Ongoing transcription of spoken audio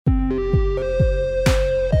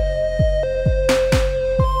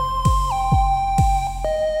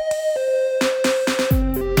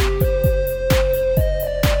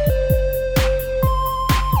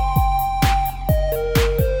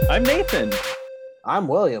I'm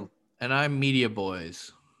William. And I'm Media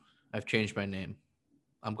Boys. I've changed my name.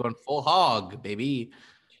 I'm going full hog, baby.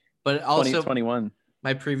 But also, 2021.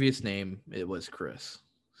 my previous name, it was Chris.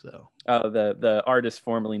 So the artist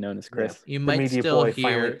formerly known as Chris. you The might media still boy,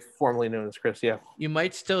 hear formerly known as Chris. Yeah. you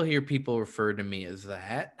might still hear people refer to me as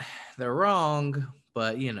that. They're wrong,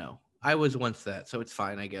 but I was once that, so it's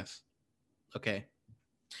fine, I guess. Okay.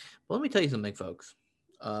 Well, let me tell you something, folks.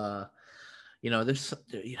 There's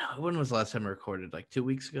when was the last time I recorded? Like 2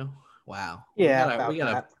 weeks ago? Wow. Yeah,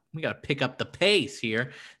 We gotta pick up the pace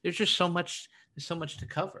here. There's just so much to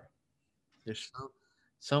cover. There's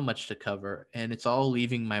so much to cover, and it's all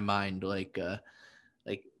leaving my mind like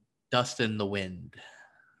dust in the wind.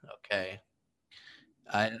 Okay.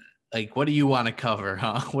 What do you want to cover,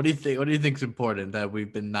 huh? What do you think? What do you think's important that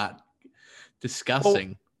we've been not discussing?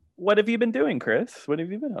 Well, what have you been doing, Chris? What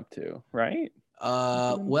have you been up to? Right?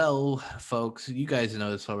 Well, folks, you guys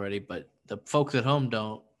know this already, but the folks at home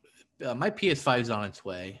don't. My PS5 is on its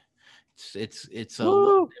way. It's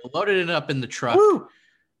loaded it up in the truck. Woo!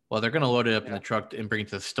 Well, they're gonna load it up in the truck and bring it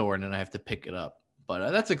to the store, and then I have to pick it up.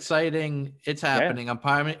 But that's exciting. It's happening. I'm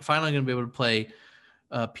finally gonna be able to play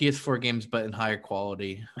PS4 games, but in higher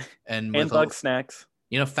quality and with bug snacks.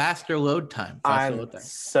 Faster load time. I'm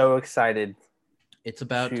so excited. It's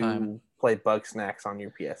about time. Play Bug Snacks on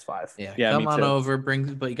your PS5. Yeah, come on over.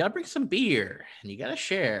 But you gotta bring some beer and you gotta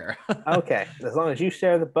share. Okay, as long as you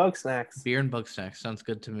share the Bug Snacks. Beer and Bug Snacks sounds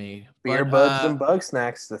good to me. Beer, bugs, and Bug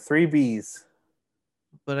Snacks, the 3 Bs.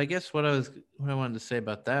 But I guess what I wanted to say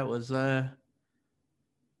about that was, I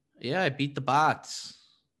beat the bots.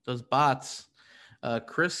 Those bots.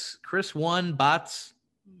 Chris won. Bots.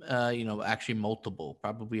 Actually multiple,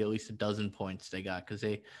 probably at least a dozen points they got because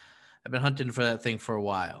I've been hunting for that thing for a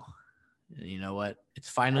while. And you know what? It's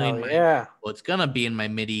finally well, it's gonna be in my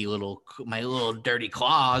little dirty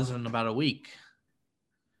claws in about a week.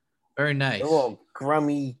 Very nice. A little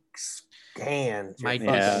grummy hands. My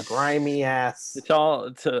grimy ass. To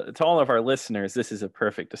all of our listeners, this is a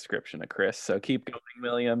perfect description of Chris. So keep going,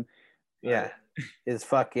 William. Yeah, his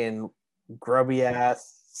fucking grubby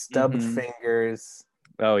ass, stubbed fingers.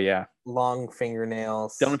 Oh yeah, long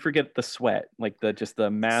fingernails. Don't forget the sweat, like the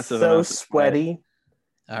massive. So sweaty.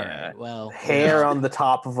 All right. Well, hair on the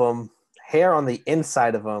top of them, hair on the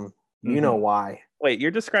inside of them. You know why? Wait, you're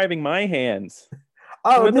describing my hands.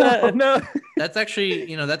 Oh no. That's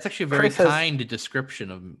actually a very kind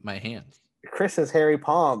description of my hands. Chris has hairy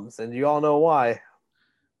palms, and you all know why.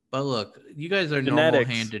 But look, you guys are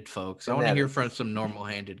normal-handed folks. I want to hear from some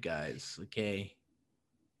normal-handed guys. Okay.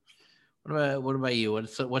 What about you?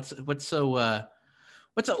 What's a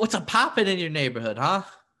poppin' in your neighborhood, huh?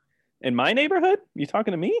 In my neighborhood? You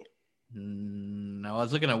talking to me? No, I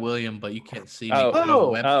was looking at William, but you can't see me on the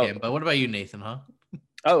webcam. But what about you, Nathan? Huh?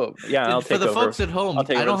 Oh yeah, I'll take over. For the folks at home, I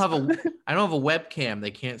don't have a webcam. They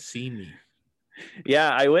can't see me. Yeah,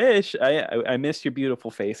 I wish. I miss your beautiful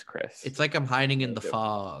face, Chris. It's like I'm hiding in the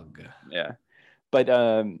fog. Yeah, but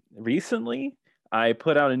recently I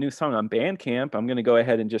put out a new song on Bandcamp. I'm gonna go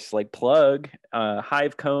ahead and just plug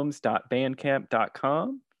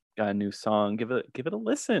hivecombs.bandcamp.com. Got a new song. Give it a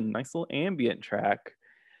listen. Nice little ambient track.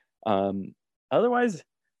 Otherwise,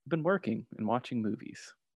 I've been working and watching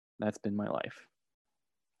movies. That's been my life.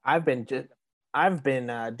 I've been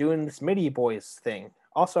doing this MIDI Boys thing.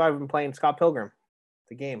 Also, I've been playing Scott Pilgrim,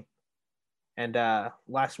 the game. And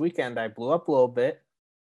last weekend, I blew up a little bit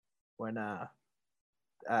when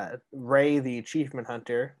Ray, the achievement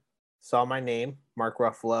hunter, saw my name, Mark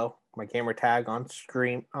Ruffalo, my gamer tag on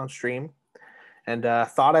stream, and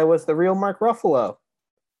thought I was the real Mark Ruffalo.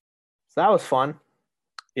 So that was fun.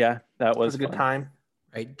 Yeah, that was a good time.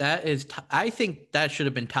 Right, that is. I think that should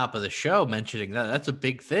have been top of the show. Mentioning that, that's a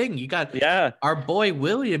big thing. You got our boy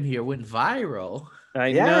William here went viral.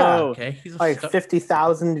 I know. Okay, he's like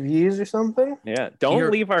 50,000 views or something. Yeah, don't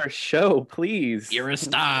leave our show, please. You're a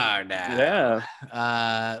star now. Yeah.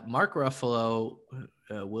 Mark Ruffalo,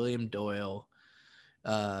 William Doyle,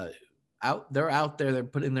 they're out there. They're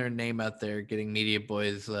putting their name out there, getting Media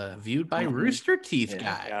Boys viewed by Rooster Teeth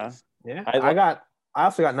guys. Yeah. I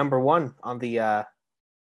also got number 1 on the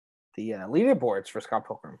leaderboards for Scott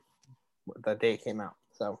Pilgrim the day it came out.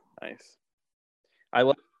 So nice. I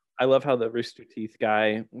love how the Rooster Teeth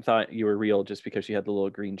guy thought you were real just because you had the little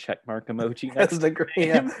green check mark emoji. That's the green.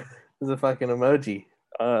 Yeah, it's a fucking emoji.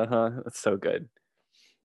 That's so good.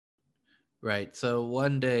 Right. So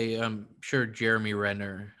one day, I'm sure Jeremy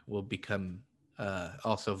Renner will become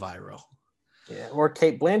also viral. Yeah, or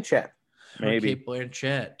Cate Blanchett. Maybe Cate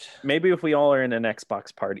Blanchett. Maybe if we all are in an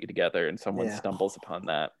Xbox party together and someone stumbles upon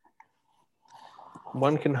that.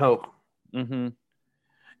 One can hope. Mm-hmm.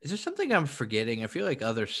 Is there something I'm forgetting? I feel like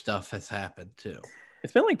other stuff has happened too.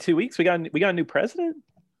 It's been like 2 weeks. We got a new president.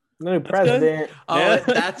 New president. Oh, Yeah.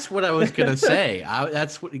 that's what I was gonna say.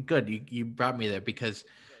 That's what good. You brought me there because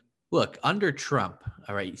look, under Trump,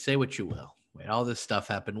 all right, you say what you will. Wait, all this stuff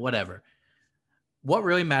happened, whatever. What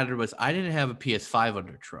really mattered was I didn't have a PS5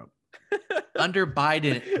 under Trump. Under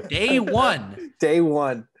Biden, day one. Day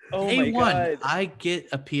one. Oh Day my one, God. I get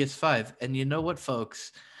a PS5. And you know what,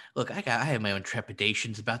 folks? Look, I have my own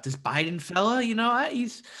trepidations about this Biden fella.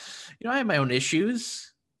 I have my own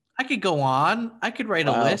issues. I could go on. I could write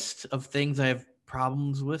a Wow. list of things I have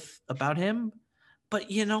problems with about him.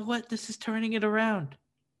 But you know what? This is turning it around.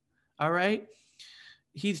 All right.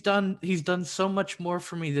 He's done so much more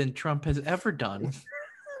for me than Trump has ever done.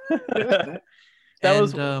 Are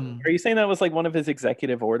you saying that was like one of his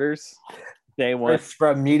executive orders? Day one. Chris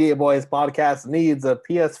from Media Boys Podcast needs a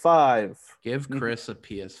PS5. Give Chris a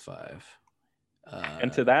PS5.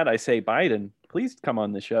 And to that, I say, Biden, please come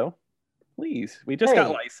on the show. Please. We just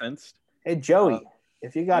got licensed. Hey, Joey,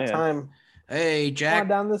 if you got time, hey, come Jack. on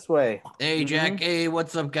down this way. Hey, Jack. Hey,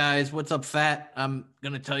 what's up, guys? What's up, Fat? I'm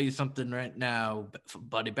going to tell you something right now,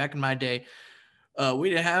 buddy. Back in my day, we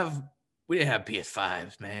didn't have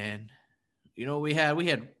PS5s, man. You know what we had?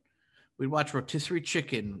 We'd watch rotisserie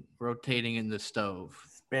chicken rotating in the stove.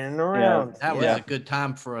 Spinning around. That was a good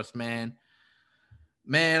time for us, man.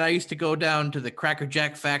 Man, I used to go down to the Cracker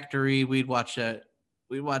Jack factory. We'd watch that.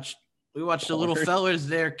 We watched the little fellas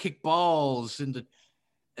there kick balls and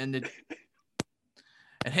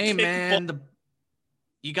hey, man,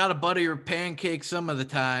 you got to butter your pancakes some of the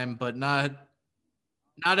time, but not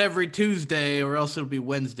every Tuesday, or else it'll be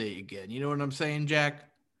Wednesday again. You know what I'm saying, Jack?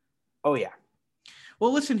 Oh yeah.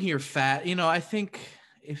 Well, listen here, Fat. I think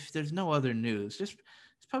if there's no other news, there's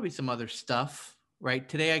probably some other stuff, right?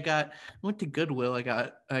 Today I went to Goodwill. I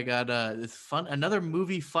got another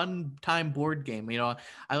movie fun time board game.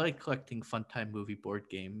 I like collecting fun time movie board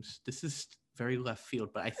games. This is very left field,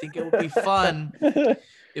 but I think it would be fun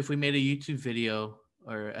if we made a YouTube video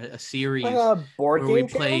or a series Like a board where game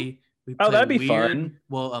we play that'd be weird, fun.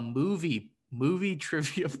 well, a movie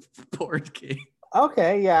trivia board game.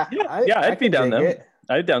 Okay, yeah. I'd be can down dig them. it.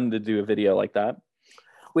 I'd be down to do a video like that.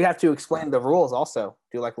 We have to explain the rules also.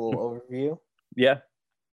 Do like a little overview. Yeah.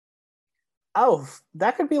 Oh,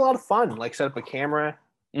 that could be a lot of fun. Like set up a camera.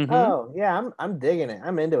 Mhm. Oh, yeah, I'm digging it.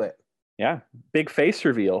 I'm into it. Yeah. Big face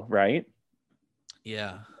reveal, right?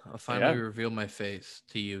 Yeah, I'll finally reveal my face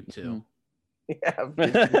to you too.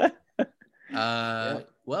 Yeah.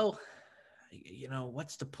 Well,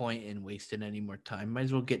 what's the point in wasting any more time? Might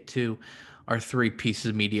as well get to our 3 pieces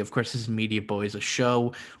of media. Of course, this is Media Boys, a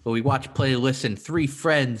show where we watch, play, listen. 3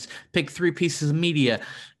 friends pick 3 pieces of media,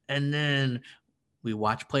 and then we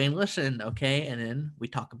watch, play, and listen. Okay, and then we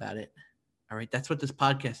talk about it. All right, that's what this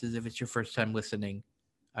podcast is. If it's your first time listening,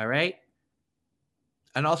 all right.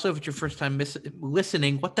 And also, if it's your first time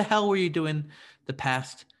listening, what the hell were you doing the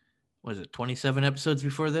past? Was it 27 episodes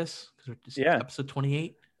before this? Episode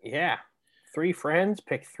 28. Yeah. 3 friends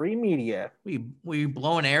pick 3 media. Were you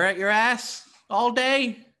blowing air at your ass all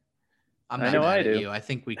day? I'm not mad at you. I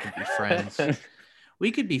think we could be friends.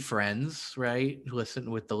 We could be friends, right?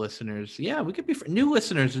 Listen with the listeners. Yeah, we could be new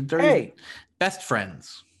listeners. Hey, best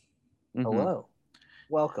friends. Hello,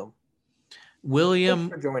 welcome, William.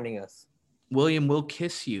 Thanks for joining us. William will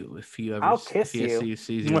kiss you if you ever. I'll kiss you. If he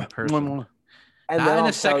sees you in person. And not in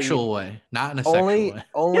a sexual way. Not in a sexual way.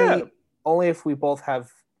 Only if we both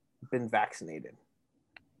have been vaccinated.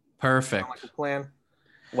 Perfect. Like a plan.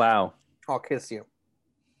 Wow. I'll kiss you.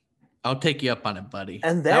 I'll take you up on it, buddy.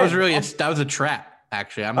 And then, that was a trap.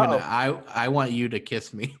 Actually, I want you to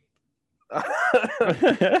kiss me.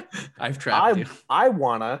 I've trapped you. I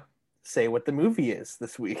wanna say what the movie is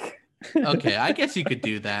this week. Okay, I guess you could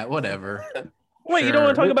do that. Whatever. Wait, you don't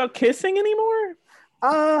want to talk about kissing anymore?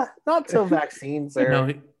 Not till vaccines are.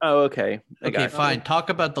 No. Oh, okay. Okay, fine. Talk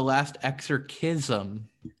about the last exorcism.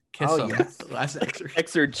 Oh, yes. The last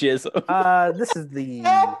exorcism. This is the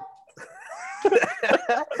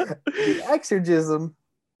the exorcism.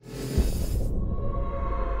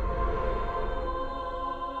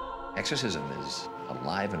 Exorcism is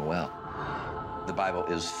alive and well. The Bible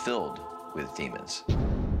is filled with demons.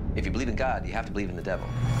 If you believe in God, you have to believe in the devil.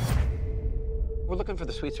 We're looking for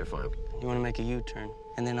the Sweetser farm. You want to make a U-turn,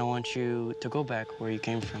 and then I want you to go back where you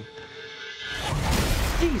came from.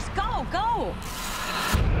 Please, go!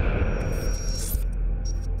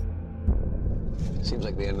 Seems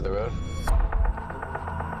like the end of the road.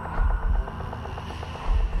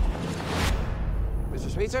 Mr.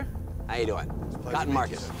 Sweetser, how you doing? Cotton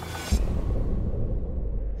Marcus.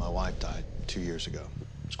 My wife died 2 years ago.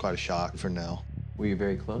 It's quite a shock for Nell. Were you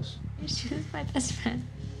very close? She was my best friend.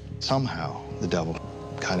 Somehow, the devil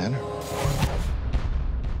got in her.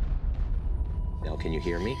 Now, can you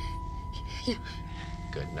hear me? Yeah.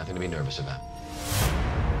 Good. Nothing to be nervous about.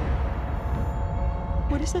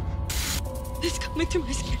 What is that? It's coming through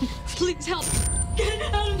my skin. Please help. Get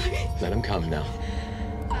it out of me. Let him come now.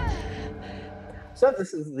 So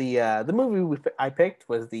this is the movie I picked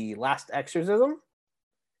was The Last Exorcism.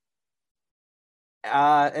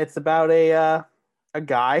 It's about a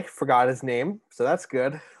guy, forgot his name, so that's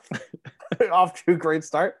good. Off to a great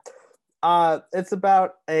start. It's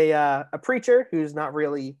about a preacher who's not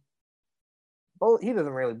really, well, he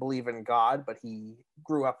doesn't really believe in God, but he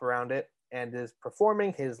grew up around it and is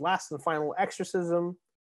performing his last and final exorcism.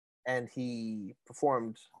 And he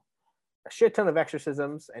performed a shit ton of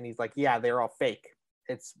exorcisms, and he's like, yeah, they're all fake.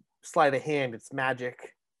 It's sleight of hand, it's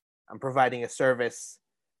magic. I'm providing a service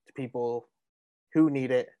to people who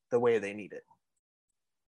need it the way they need it.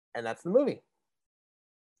 And that's the movie.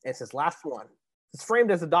 It's his last one. It's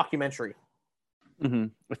framed as a documentary. Mm-hmm.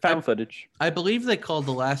 With found footage. I believe they called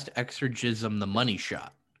The Last Exorcism the money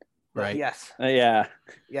shot, right? Yes. Yeah.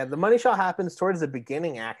 Yeah, the money shot happens towards the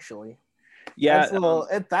beginning, actually. Yeah.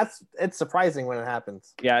 It's surprising when it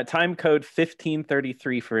happens. Yeah, time code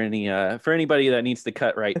 1533 for anybody that needs to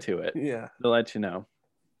cut right to it. Yeah. To let you know.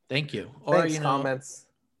 Thank you. Or Thanks, comments.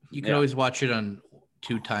 You can always watch it on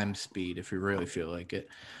 2x speed if you really feel like it.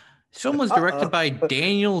 This film was directed by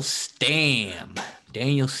Daniel Stamm.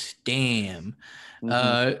 Daniel Stamm.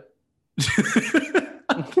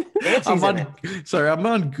 I'm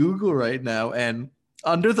on Google right now, and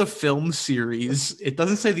under the film series, it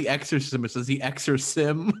doesn't say The Exorcism, it says The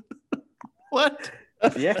Exorcism. What?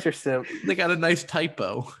 The Exorcism. They got a nice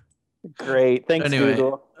typo. Great. Thanks, anyway,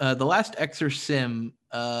 Google. The Last Exorcism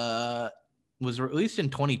was released in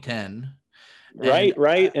 2010.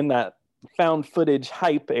 Right in that found footage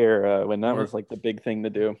hype era when that was like the big thing to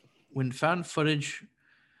do. When found footage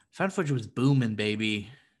was booming,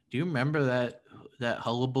 baby. Do you remember that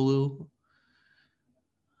hullabaloo?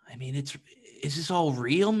 I mean, is this all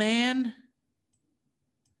real, man?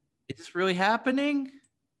 Is this really happening?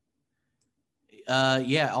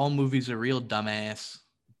 Yeah, all movies are real, dumbass.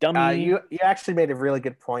 You actually made a really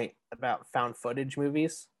good point about found footage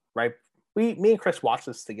movies, right? Me and Chris watched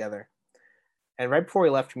this together. And right before we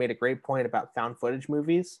left, you made a great point about found footage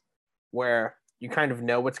movies where you kind of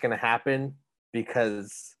know what's going to happen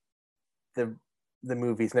because the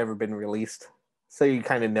movie's never been released. So you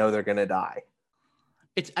kind of know they're going to die.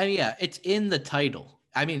 It's in the title.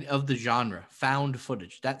 I mean, of the genre, found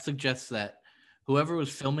footage. That suggests that whoever was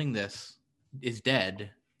filming this is dead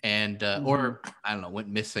and or I don't know, went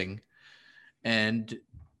missing, and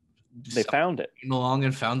they found it. Came along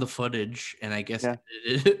and found the footage, and I guess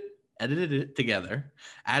edited it together,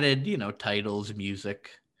 added titles, music,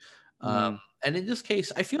 and in this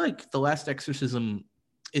case, I feel like The Last Exorcism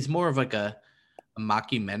is more of like a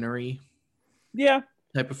mockumentary,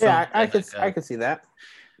 type of film. Yeah, I could see that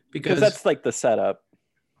because that's like the setup.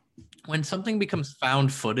 When something becomes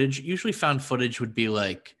found footage, usually found footage would be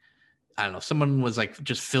like, I don't know, someone was like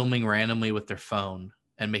just filming randomly with their phone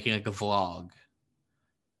and making like a vlog.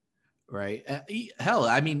 Right. Hell,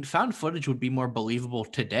 I mean, found footage would be more believable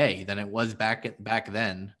today than it was back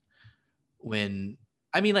then. When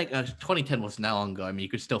 2010 was not long ago. I mean, you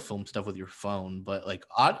could still film stuff with your phone, but like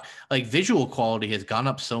visual quality has gone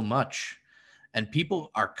up so much, and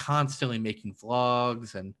people are constantly making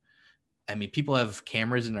vlogs, and I mean, people have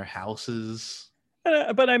cameras in their houses.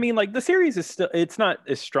 But I mean, like the series is still—it's not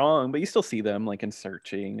as strong, but you still see them like in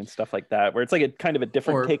Searching and stuff like that, where it's like a kind of a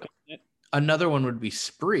different take on it. Another one would be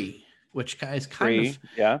Spree, which is kind of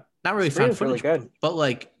not really Spree found footage, really good. But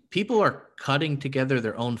like people are cutting together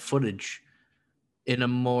their own footage in a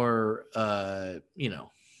more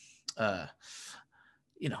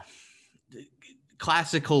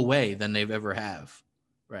classical way than they've ever have,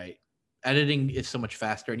 right? Editing is so much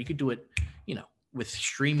faster, and you could do it, with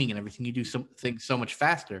streaming and everything. You do something so much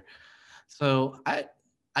faster. So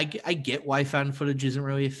I get why found footage isn't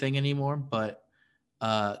really a thing anymore, but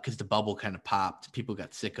because the bubble kind of popped, people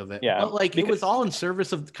got sick of it. Yeah, but it was all in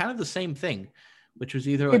service of kind of the same thing, which was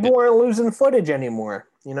either people weren't losing footage anymore.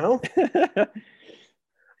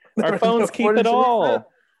 Our phones keep it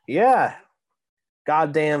all. Yeah.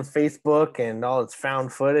 Goddamn Facebook and all its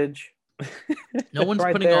found footage. No one's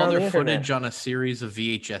putting all their footage on a series of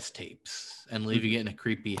VHS tapes and leaving it in a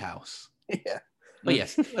creepy house. Yeah. But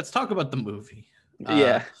yes, let's talk about the movie.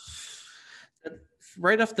 Yeah.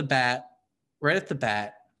 Right at the bat,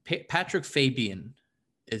 Patrick Fabian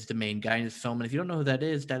is the main guy in this film. And if you don't know who that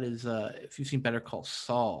is if you've seen Better Call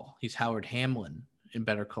Saul, he's Howard Hamlin in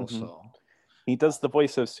Better Call Saul. He does the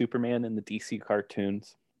voice of Superman in the DC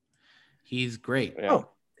cartoons. He's great. Yeah. Oh,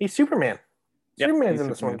 he's Superman. Yep, Superman's he's in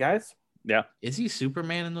this Superman. one, guys. Yeah. Is he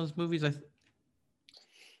Superman in those movies?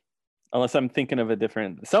 Unless I'm thinking of a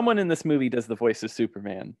different. Someone in this movie does the voice of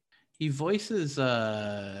Superman. He voices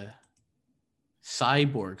Cyborg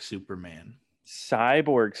Superman.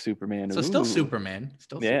 Cyborg Superman. So still Ooh. Superman.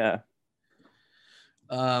 Still Yeah.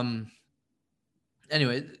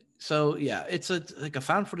 Anyway, so yeah, it's like a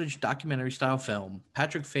found footage documentary style film.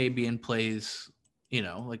 Patrick Fabian plays,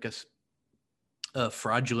 like a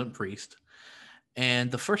fraudulent priest.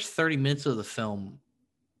 And the first 30 minutes of the film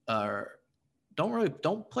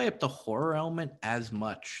don't play up the horror element as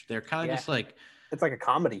much. They're kind of just like, it's like a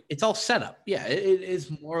comedy. It's all set up. Yeah, it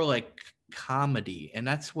is more like comedy, and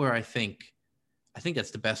that's where I think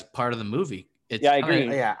that's the best part of the movie. I agree.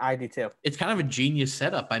 Yeah, I do too. It's kind of a genius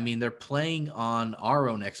setup. I mean, they're playing on our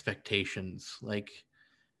own expectations. Like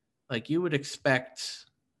you would expect,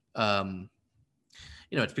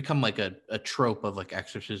 it's become like a trope of like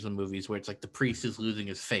exorcism movies where it's like the priest is losing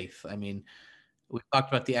his faith. I mean, we talked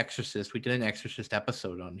about The Exorcist. We did an Exorcist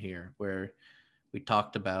episode on here where we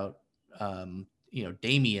talked about,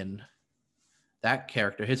 Damien, that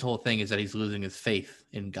character. His whole thing is that he's losing his faith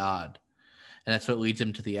in God. And that's what leads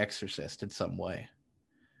him to The Exorcist in some way.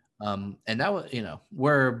 And that was,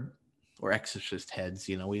 we're Exorcist heads.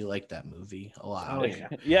 We like that movie a lot. Oh, yeah.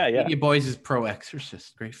 Yeah. Media Boys is pro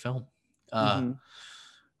Exorcist. Great film.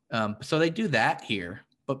 So they do that here,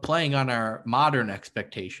 but playing on our modern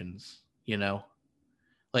expectations,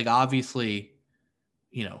 like obviously,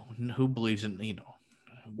 who believes in, in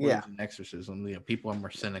exorcism? People are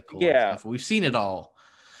more cynical. Yeah. We've seen it all.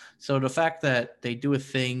 So the fact that they do a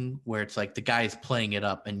thing where it's like the guy's playing it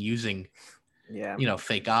up and using,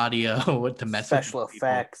 fake audio to mess special with people,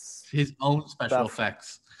 effects, his own special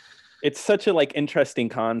effects. It's such a interesting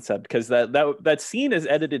concept because that scene is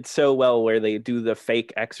edited so well where they do the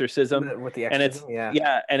fake exorcism with the exorcism,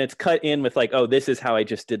 and it's cut in with like, oh, this is how I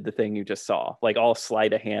just did the thing you just saw, like all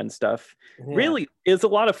sleight of hand stuff. Really is a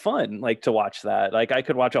lot of fun, like to watch that. Like I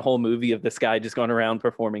could watch a whole movie of this guy just going around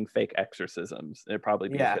performing fake exorcisms. It'd probably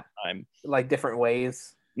be a good time, like different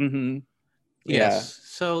ways. Yes. Yeah.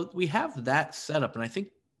 So we have that setup, and I think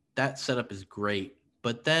that setup is great.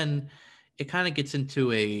 But then it kind of gets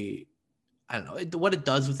into I don't know, what it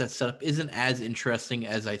does with that setup isn't as interesting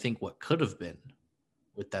as I think what could have been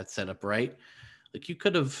with that setup, right? Like you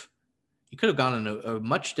could have gone in a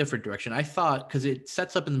much different direction. I thought, because it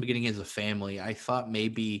sets up in the beginning as a family, I thought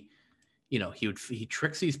maybe, he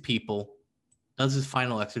tricks these people, does his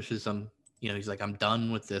final exorcism, he's like, I'm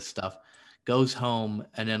done with this stuff, goes home,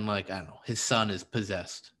 and then like, I don't know, his son is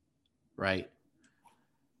possessed, right?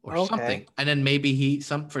 Or something, and then maybe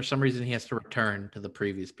for some reason he has to return to the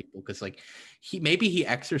previous people because like he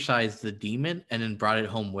exorcised the demon and then brought it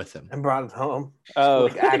home with him. Oh,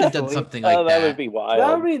 like, I could have done something like that. That would be wild.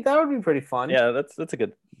 That would be pretty fun. Yeah, that's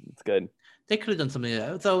good. That's good. They could have done something like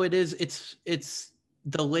that. Though it's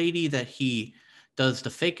the lady that he does the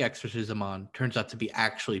fake exorcism on turns out to be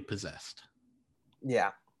actually possessed. Yeah.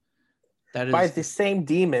 That is by the same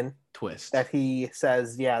demon twist that he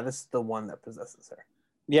says, yeah, this is the one that possesses her.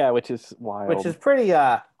 Yeah, which is wild. Which is pretty,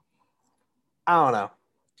 I don't know,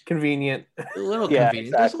 convenient. A little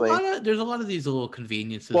convenient. Exactly. There's a lot of these little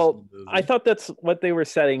conveniences. Well, in the movie. I thought that's what they were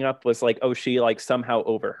setting up was like, oh, she like somehow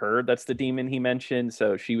overheard that's the demon he mentioned,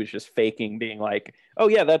 so she was just faking being like, oh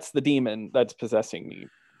yeah, that's the demon that's possessing me.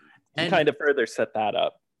 And kind of further set that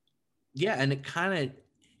up. Yeah, and it kind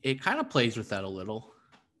of plays with that a little,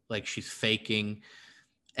 like she's faking,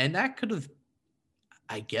 and that could have,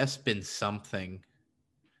 I guess, been something.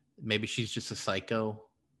 Maybe she's just a psycho,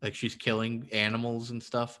 like she's killing animals and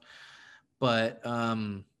stuff. But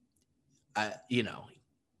can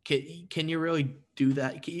you really do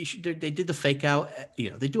that? They did the fake out.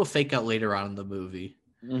 They do a fake out later on in the movie.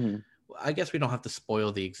 Mm-hmm. I guess we don't have to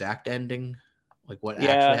spoil the exact ending, like what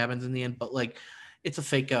actually happens in the end. But like, it's a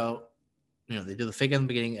fake out. They do the fake out in the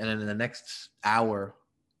beginning, and then in the next hour,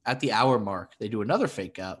 at the hour mark, they do another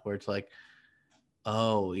fake out where it's like,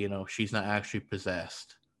 oh, she's not actually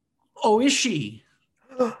possessed. Oh, is she?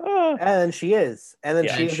 And then she is. And then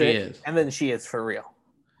she is. And then she is for real.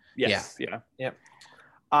 Yes. Yeah. Yep.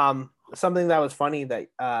 Something that was funny that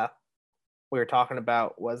we were talking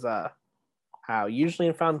about was how usually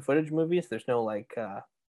in found footage movies there's no like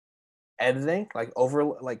editing, like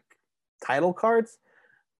title cards.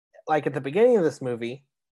 Like at the beginning of this movie,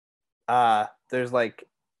 there's like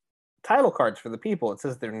title cards for the people. It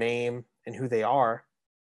says their name and who they are.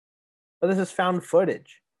 But this is found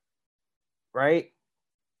footage. Right?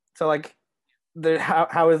 So like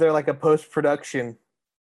how is there like a post-production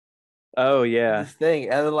Oh yeah, this thing,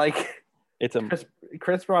 and then like it's a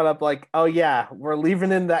Chris brought up like, oh yeah, we're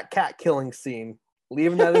leaving in that cat killing scene,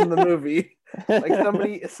 leaving that in the movie. Like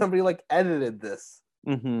somebody like edited this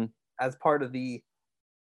Mhm. as part of the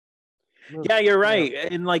movie. Yeah, you're right.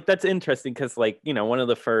 And like that's interesting because like, one of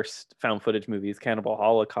the first found footage movies, Cannibal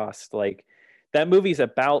Holocaust, like that movie's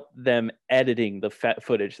about them editing the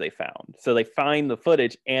footage they found. So they find the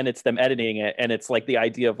footage and it's them editing it, and it's like the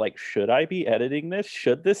idea of like, should I be editing this?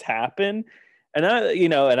 Should this happen? And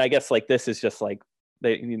I guess like this is just like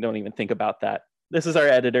you don't even think about that. This is our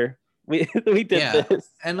editor. We did this.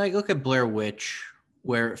 And like look at Blair Witch,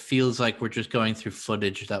 where it feels like we're just going through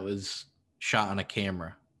footage that was shot on a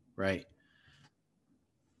camera, right?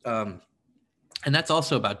 And that's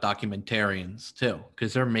also about documentarians too,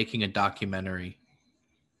 because they're making a documentary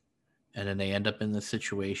and then they end up in this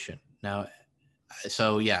situation. Now,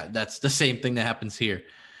 so yeah, that's the same thing that happens here.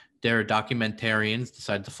 There are documentarians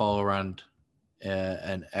decide to follow around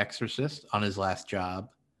an exorcist on his last job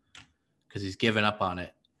because he's given up on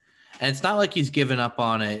it. And it's not like he's given up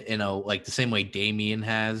on it, like the same way Damien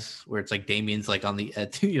has, where it's like Damien's like on the,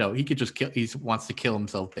 he could just kill, he wants to kill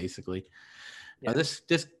himself basically. Yeah.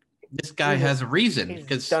 This guy has a reason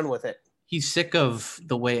because done with it. He's sick of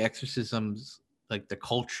the way exorcisms, like the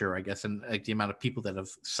culture, I guess, and like the amount of people that have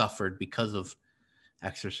suffered because of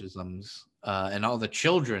exorcisms, and all the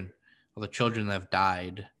children that have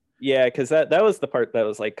died. Yeah, because that was the part that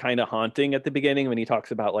was like kind of haunting at the beginning when he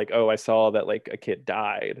talks about like, oh, I saw that like a kid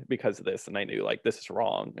died because of this, and I knew like this is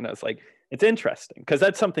wrong, and I was like, it's interesting because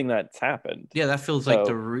that's something that's happened. Yeah, that feels like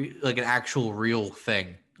like an actual real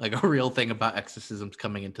thing. Like a real thing about exorcisms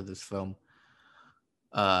coming into this film,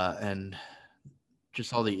 and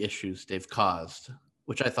just all the issues they've caused,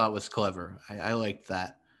 which I thought was clever. I liked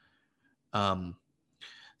that.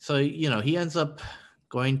 So he ends up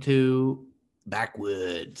going to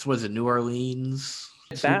backwoods. Was it New Orleans?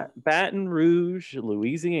 Baton Rouge,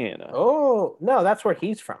 Louisiana. Oh no, that's where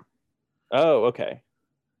he's from. Oh, okay.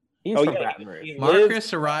 He's from Baton Rouge.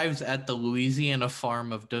 Marcus arrives at the Louisiana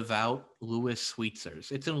farm of devout Louis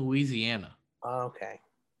Sweetzers. It's in Louisiana. Okay.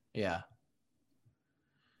 Yeah.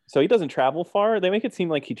 So he doesn't travel far? They make it seem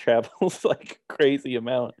like he travels like a crazy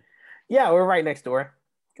amount. Yeah, we're right next door.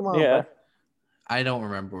 Come on. Yeah. Bud. I don't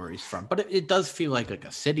remember where he's from, but it does feel like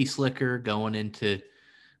a city slicker going into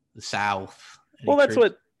the South. Well, that's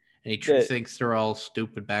what... And he thinks they're all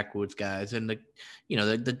stupid backwoods guys. And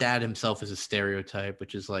the dad himself is a stereotype,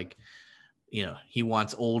 which is like, he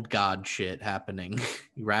wants old God shit happening,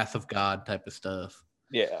 Wrath of God type of stuff.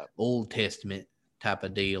 Yeah. Old Testament type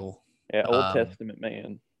of deal. Yeah, Old Testament man.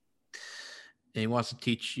 And he wants to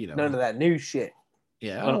teach, none of that new shit.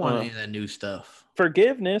 Yeah, I don't want any of that new stuff.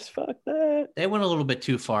 Forgiveness, fuck that. They went a little bit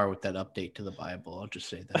too far with that update to the Bible. I'll just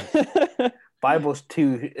say that. Bible's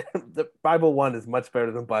 2. The Bible 1 is much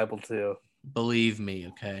better than Bible 2. Believe me,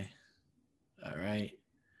 okay. All right.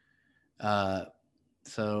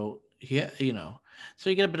 So yeah, so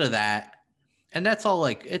you get a bit of that, and that's all.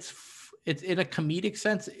 Like it's in a comedic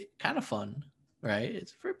sense, kind of fun, right?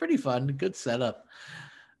 It's pretty fun, good setup.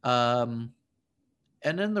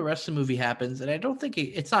 And then the rest of the movie happens, and I don't think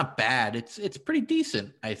it's not bad. It's pretty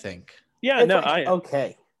decent, I think. Yeah, it's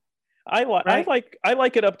okay. I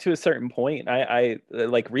like it up to a certain point. I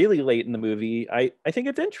like really late in the movie. I think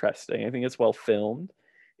it's interesting. I think it's well filmed.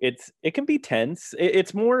 It can be tense.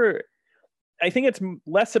 It's more. I think it's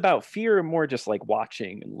less about fear and more just like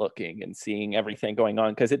watching and looking and seeing everything going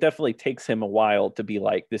on, because it definitely takes him a while to be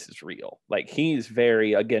like, this is real. Like he's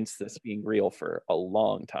very against this being real for a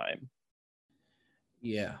long time.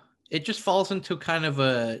 Yeah. It just falls into kind of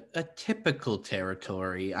a typical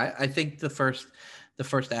territory. I think the first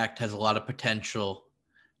act has a lot of potential,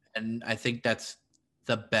 and I think that's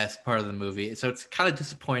the best part of the movie. So it's kind of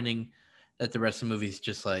disappointing that the rest of the movie is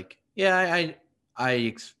just like, yeah,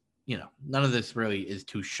 none of this really is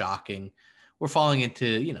too shocking. We're falling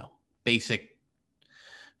into, basic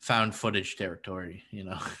found footage territory,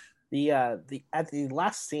 The at the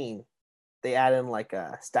last scene, they add in like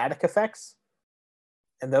static effects,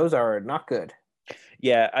 and those are not good.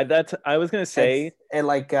 Yeah, I was gonna say it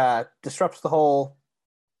like disrupts the whole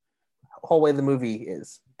way the movie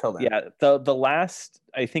is till then. Yeah, the last,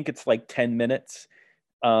 I think it's like 10 minutes.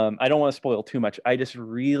 I don't want to spoil too much. I just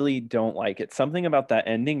really don't like it. Something about that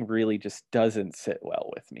ending really just doesn't sit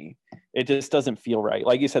well with me. It just doesn't feel right.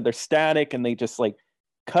 Like you said, they're static and they just like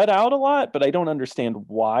cut out a lot, but I don't understand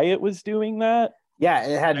why it was doing that. Yeah,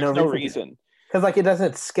 it had no reason. Because like it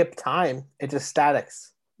doesn't skip time. It just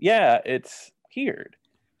statics. Yeah, it's weird.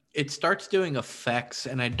 It starts doing effects,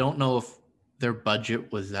 and I don't know if their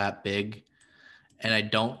budget was that big, and I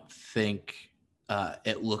don't think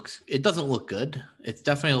it doesn't look good. It's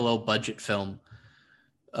definitely a low budget film.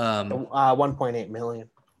 1.8 million.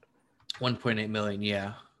 1.8 million,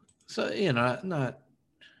 yeah. So not.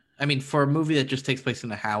 I mean, for a movie that just takes place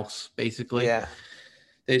in a house, basically. Yeah.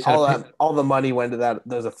 They just had to All the money went to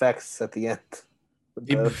those effects at the end. With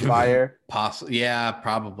the fire. Possibly, yeah,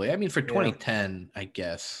 probably. I mean, for 2010, I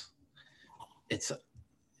guess it's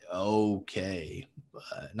okay.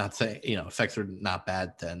 Not saying effects are not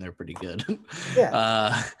bad then; they're pretty good.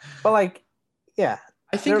 Yeah. But like, yeah,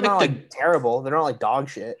 I think they're not like terrible. They're not like dog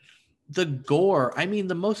shit. The gore. I mean,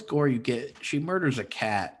 the most gore you get, she murders a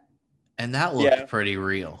cat, and that looks pretty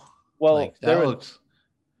real. Well, like, that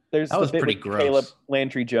was pretty gross. Caleb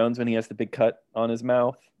Landry Jones when he has the big cut on his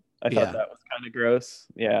mouth. I thought that was kind of gross.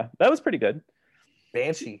 Yeah, that was pretty good.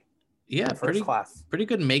 Banshee. Yeah, first class. Pretty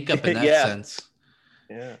good makeup in that sense.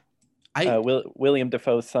 Yeah. William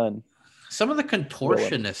Dafoe's son. Some of the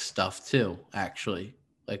contortionist stuff too, actually,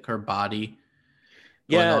 like her body.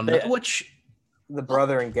 Which the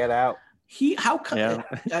brother in Get Out.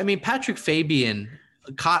 I mean, Patrick Fabian,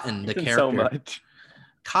 Cotton, the character. So much.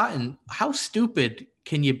 Cotton, how stupid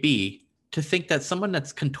can you be to think that someone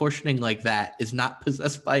that's contortioning like that is not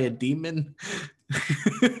possessed by a demon?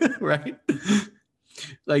 Right?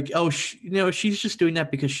 Like, she's just doing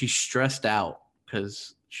that because she's stressed out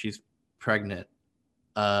because she's pregnant.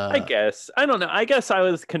 I guess. I don't know. I guess I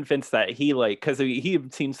was convinced that he because he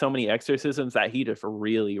had seen so many exorcisms that he just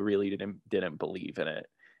really, really didn't believe in it.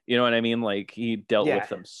 You know what I mean? Like he dealt with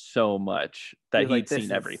them so much that he'd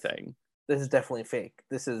seen everything. This is definitely fake.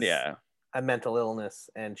 This is a mental illness,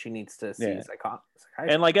 and she needs to see a psychiatrist.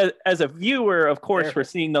 And like as a viewer, of course, we're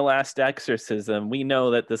seeing The Last Exorcism. We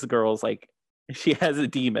know that this girl's like she has a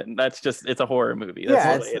demon. It's a horror movie.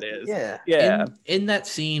 That's what it is. Yeah. In that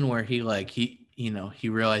scene where he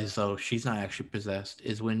realizes she's not actually possessed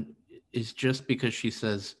is just because she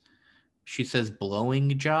says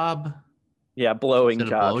blowing job. Yeah, blowing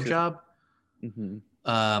job. Blow job.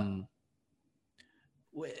 Mm-hmm.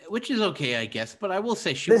 Which is okay, I guess. But I will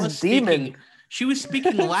say she was speaking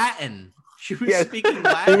Latin. She was speaking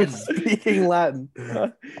Latin. Speaking Latin.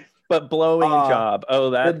 But blowing job. Oh,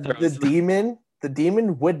 that the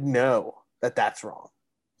demon would know that that's wrong.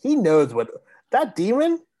 He knows what that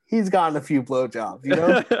demon. He's gotten a few blowjobs,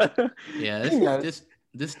 Yeah,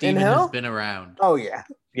 this demon has been around. Oh yeah,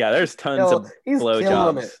 there's tons of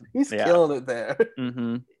blowjobs. He's killing it there.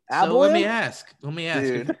 Mm-hmm. So let me ask,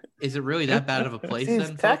 dude, is it really that bad of a place?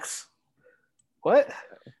 Then, Tex? What?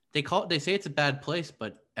 They say it's a bad place,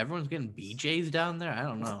 but everyone's getting BJs down there. I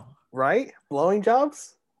don't know. Right? Blowing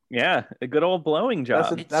jobs? Yeah, a good old blowing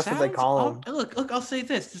job. That's what they call them. Look, I'll say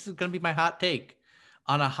this. This is going to be my hot take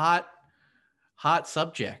on a hot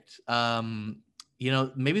subject.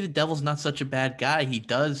 Maybe the devil's not such a bad guy. He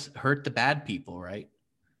does hurt the bad people, right?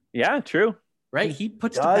 Yeah, true. Right? He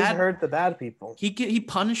hurt the bad people. He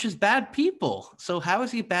punishes bad people. So how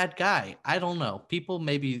is he a bad guy? I don't know. People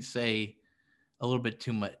maybe say a little bit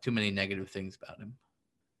too many negative things about him.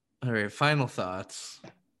 All right, final thoughts.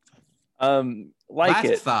 The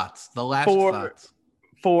last thoughts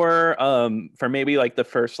for maybe like the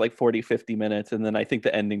first 40 50 minutes, and then I think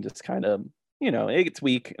the ending just kind of it's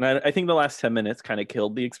weak, and I think the last 10 minutes kind of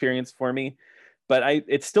killed the experience for me. But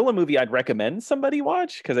it's still a movie I'd recommend somebody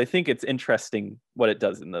watch because I think it's interesting what it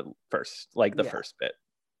does in the first first bit.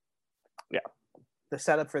 Yeah, the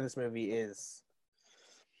setup for this movie is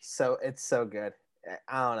so good.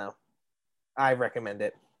 I don't know. I recommend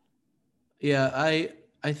it. Yeah,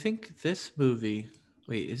 I think this movie.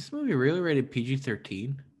 Wait, is this movie really rated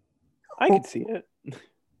PG-13? I could see it.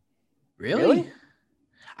 Really?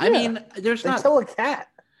 I mean, there's not. Kill a cat.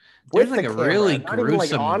 There's like a really not gruesome.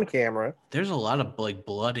 even on camera. There's a lot of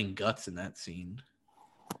blood and guts in that scene.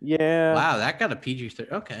 Yeah. Wow, that got a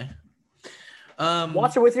PG-13. Okay.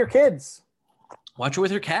 Watch it with your kids. Watch it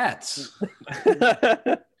with your cats. Wake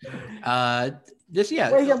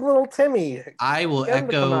up little Timmy. I will Get him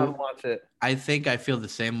to come out echo. and watch it. I think I feel the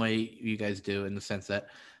same way you guys do in the sense that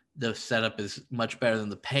the setup is much better than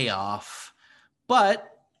the payoff,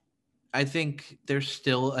 but I think there's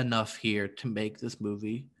still enough here to make this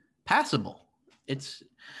movie passable. It's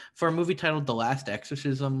for a movie titled The Last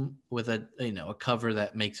Exorcism with a cover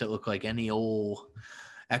that makes it look like any old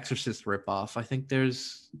Exorcist ripoff. I think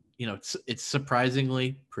there's it's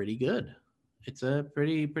surprisingly pretty good. It's a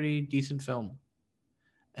pretty decent film,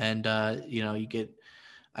 and you get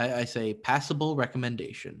I say passable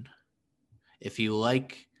recommendation. If you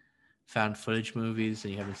like found footage movies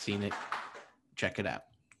and you haven't seen it, check it out.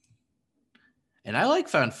 And I like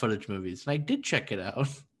found footage movies, and I did check it out.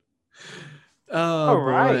 Oh, all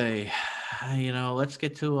right. boy. let's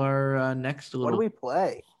get to our next What do little we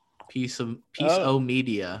play? piece of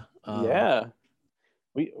media. Yeah,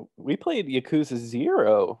 we played Yakuza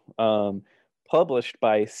 0, published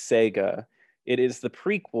by Sega. It is the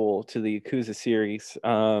prequel to the Yakuza series.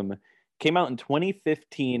 Came out in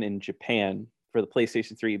 2015 in Japan for the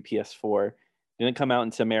PlayStation 3 and PS4. Didn't come out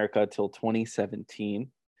into America until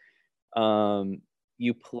 2017.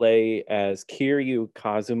 You play as Kiryu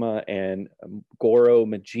Kazuma and Goro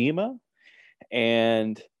Majima,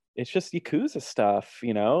 and it's just Yakuza stuff.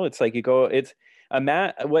 It's like it's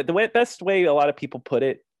the best way a lot of people put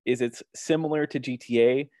it is it's similar to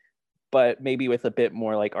GTA, but maybe with a bit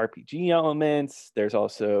more like RPG elements. There's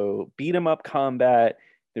also beat 'em up combat.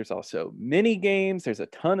 There's also mini games. There's a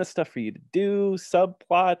ton of stuff for you to do,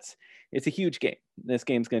 subplots. It's a huge game. This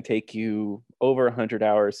game's going to take you over 100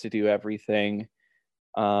 hours to do everything.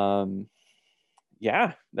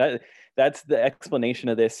 Yeah, that's the explanation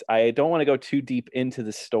of this. I don't want to go too deep into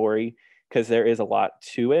the story because there is a lot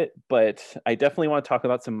to it, but I definitely want to talk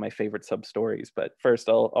about some of my favorite sub stories. But first,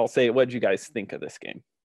 I'll say, what did you guys think of this game?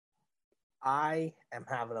 I am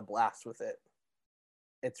having a blast with it.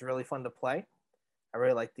 It's really fun to play. I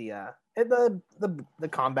really like the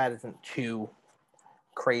combat isn't too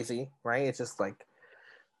crazy, right? It's just like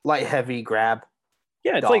light, heavy, grab.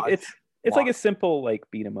 Yeah, it's dodge, like it's like a simple like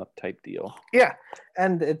beat 'em up type deal. Yeah,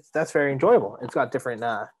 and that's very enjoyable. It's got different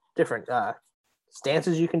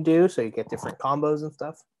stances you can do, so you get different combos and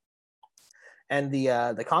stuff. And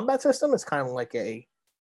the combat system is kind of like a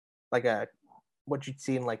what you'd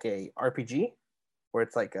see in like a RPG, where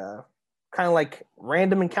it's like kind of like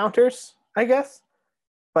random encounters, I guess.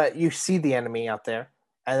 But you see the enemy out there,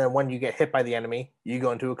 and then when you get hit by the enemy, you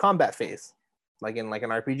go into a combat phase, like in like an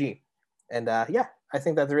RPG. And yeah, I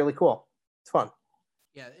think that's really cool. It's fun.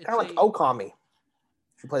 Yeah, it's kind of like Okami.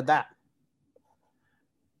 If you played that,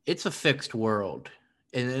 it's a fixed world,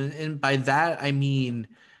 and by that I mean,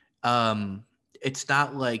 it's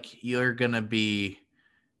not like you're gonna be.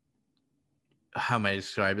 How am I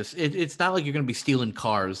describe this? It's not like you're gonna be stealing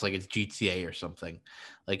cars like it's GTA or something.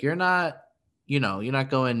 Like you're not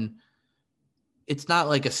going. It's not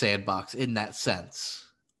like a sandbox in that sense.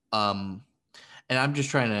 And I'm just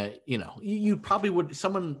trying to, you probably would,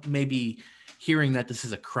 someone maybe hearing that this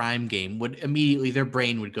is a crime game would immediately, their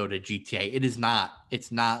brain would go to GTA. It's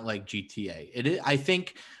not like GTA. I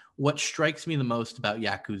think what strikes me the most about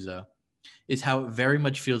Yakuza is how it very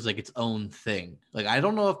much feels like its own thing. Like, I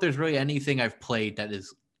don't know if there's really anything I've played that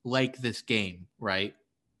is like this game, right?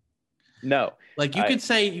 No. Like you could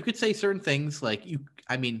say certain things like you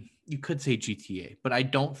could say GTA, but I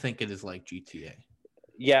don't think it is like GTA.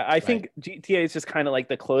 Yeah, I think GTA is just kind of like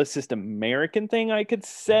the closest American thing I could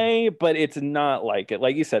say, but it's not like it.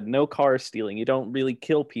 Like you said, no car stealing. You don't really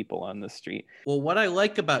kill people on the street. Well, what I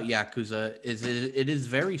like about Yakuza is it is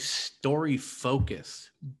very story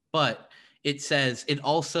focused, but it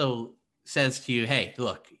also says to you, hey,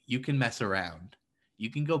 look, you can mess around.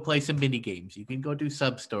 You can go play some mini games. You can go do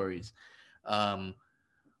sub stories. But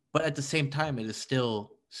at the same time, it is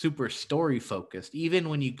still super story focused. Even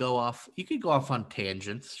when you could go off on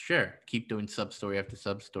tangents. Sure, keep doing sub story after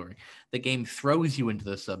sub story. The game throws you into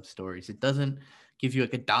the sub stories. It doesn't give you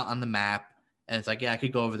like a dot on the map and it's like, yeah, I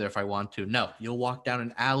could go over there if I want to. No, you'll walk down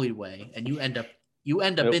an alleyway and you end up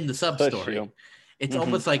in the sub story. It's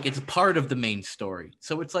almost like it's part of the main story.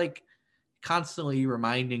 So it's like constantly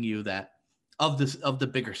reminding you that of the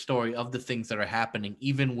bigger story, of the things that are happening,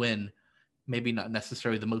 even when maybe not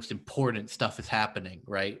necessarily the most important stuff is happening,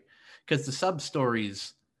 right? Because the sub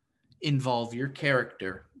stories involve your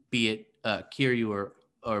character, be it Kiryu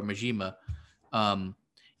or Majima,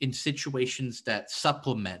 in situations that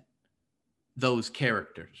supplement those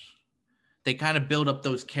characters. They kind of build up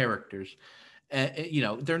those characters.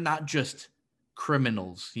 They're not just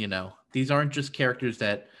criminals, These aren't just characters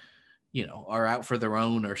that, are out for their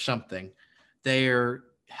own or something. They're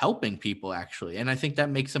helping people actually, and I think that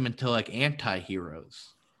makes them into like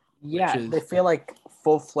anti-heroes. Yeah, they feel like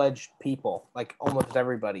full-fledged people. Like almost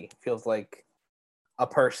everybody feels like a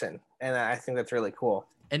person, and I think that's really cool.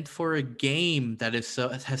 And for a game that has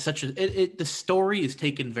such the story is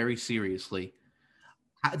taken very seriously.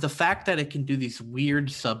 The fact that it can do these weird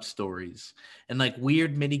sub stories and like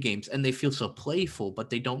weird mini games, and they feel so playful, but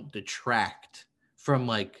they don't detract from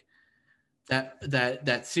like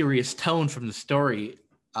that serious tone from the story.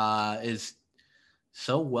 Is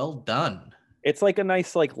so well done. It's like a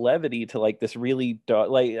nice like levity to like this really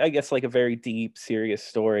like I guess like a very deep serious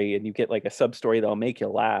story, and you get like a sub story that'll make you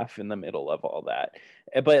laugh in the middle of all that.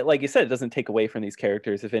 But like you said, it doesn't take away from these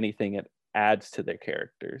characters. If anything, it adds to their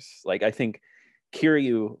characters. Like I think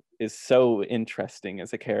Kiryu is so interesting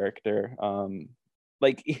as a character.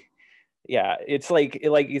 Like, yeah, it's like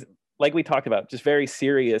we talked about, just very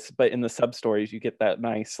serious, but in the sub stories you get that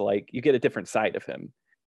nice, like, you get a different side of him.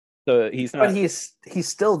 So he's not, but he's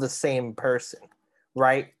still the same person,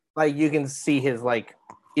 right? Like you can see his, like,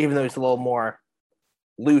 even though he's a little more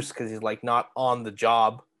loose because he's like not on the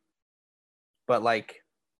job, but like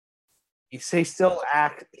he still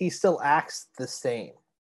acts the same,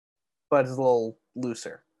 but is a little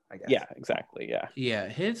looser, I guess. yeah, exactly, yeah. Yeah,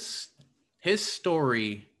 his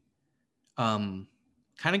story kind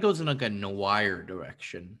of goes in like a noir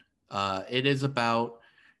direction.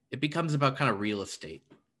 It becomes about kind of real estate,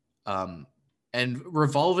 and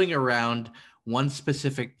revolving around one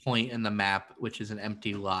specific point in the map, which is an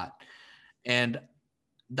empty lot. And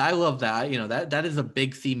I love that. You know, that is a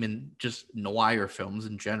big theme in just noir films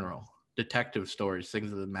in general, detective stories,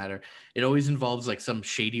 things of the matter. It always involves like some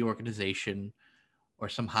shady organization or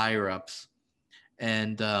some higher ups,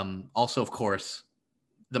 and also, of course,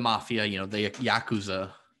 the mafia. You know, the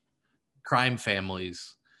Yakuza, crime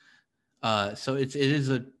families. So it is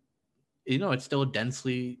a, you know, it's still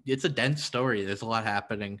it's a dense story. There's a lot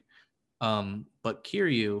happening. But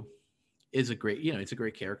Kiryu is a great, you know, it's a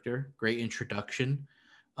great character, great introduction.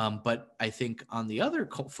 But I think on the other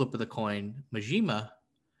flip of the coin, Majima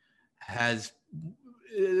has,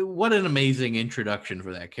 what an amazing introduction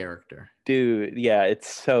for that character. Dude, yeah, it's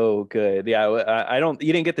so good. Yeah,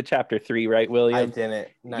 you didn't get to chapter 3, right, William? I didn't.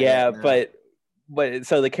 Not Yeah, yet, no. but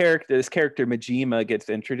so this character Majima gets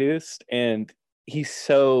introduced, and he's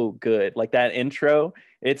so good. Like that intro,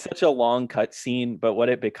 it's such a long cut scene, but what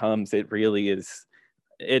it becomes, it really is.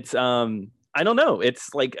 It's I don't know.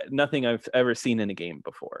 It's like nothing I've ever seen in a game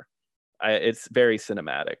before. It's very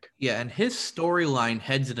cinematic. Yeah, and his storyline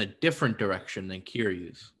heads in a different direction than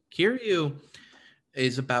Kiryu's. Kiryu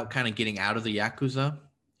is about kind of getting out of the Yakuza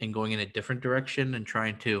and going in a different direction and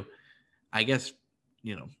trying to, I guess,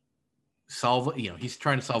 you know, he's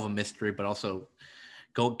trying to solve a mystery, but also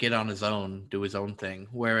go get on his own, do his own thing.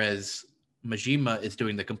 Whereas Majima is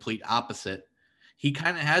doing the complete opposite. He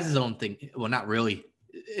kind of has his own thing. Well, not really.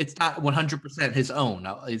 It's not 100% his own.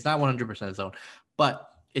 It's not 100% his own, but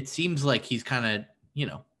it seems like he's kind of, you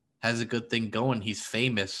know, has a good thing going. He's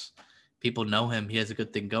famous. People know him. He has a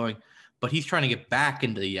good thing going, but he's trying to get back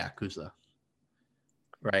into the Yakuza.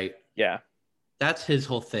 Right? Yeah. That's his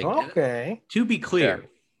whole thing. Okay. And to be clear,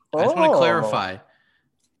 Yeah. I just want to clarify.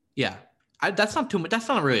 Yeah. That's not too much. That's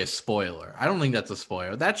not really a spoiler. I don't think that's a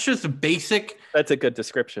spoiler. That's just that's a good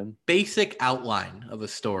description. Basic outline of a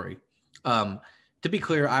story. To be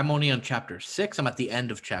clear, I'm only on chapter 6. I'm at the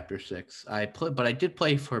end of chapter 6. But I did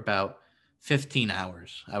play for about 15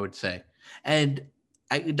 hours, I would say. And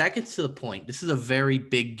that gets to the point. This is a very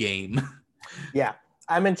big game. Yeah.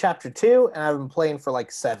 I'm in chapter 2, and I've been playing for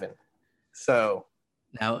like 7. So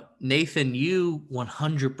now, Nathan, you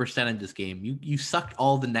 100% in this game. You sucked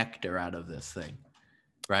all the nectar out of this thing,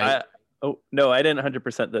 right? Oh, no, I didn't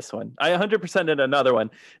 100% this one. I 100% in another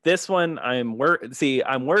one. This one, I'm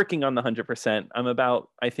working on the 100%.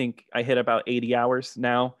 I think I hit about 80 hours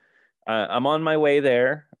now. I'm on my way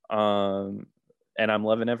there, and I'm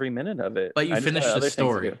loving every minute of it. But you finished the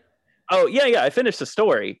story. Oh, yeah, I finished the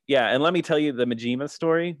story. Yeah, and let me tell you the Majima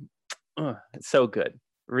story. It's so good.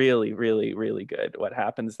 Really, really, really good what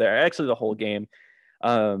happens there. Actually, the whole game.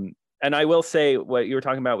 And I will say what you were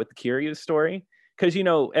talking about with the Kiryu story, because, you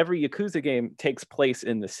know, every Yakuza game takes place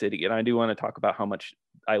in the city. And I do want to talk about how much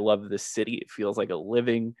I love this city. It feels like a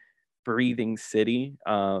living, breathing city.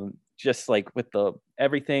 Just like with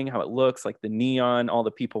everything, how it looks, like the neon, all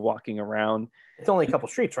the people walking around. It's only a couple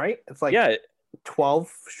streets, right? It's like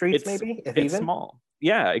 12 streets, maybe, if it's even. Small.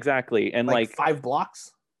 Yeah, exactly. And like 5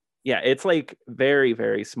 blocks. Yeah, it's like very,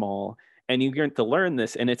 very small. And you get to learn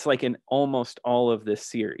this, and it's like in almost all of this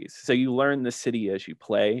series. So you learn the city as you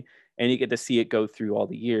play, and you get to see it go through all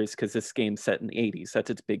the years, because this game's set in the 80s.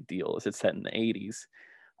 That's its big deal, is it's set in the 80s.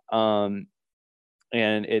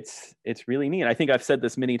 And it's really neat. I think I've said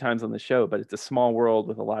this many times on the show, but it's a small world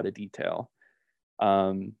with a lot of detail.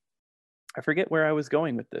 I forget where I was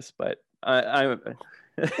going with this, but yeah,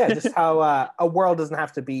 just how a world doesn't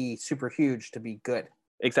have to be super huge to be good.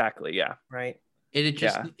 Exactly. Yeah. Right.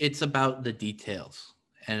 It's about the details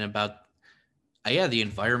and about the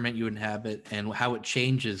environment you inhabit and how it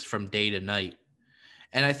changes from day to night.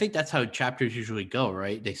 And I think that's how chapters usually go,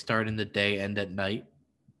 right? They start in the day, end at night.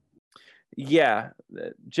 Yeah,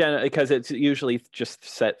 because it's usually just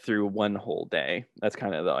set through one whole day. That's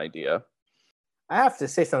kind of the idea. I have to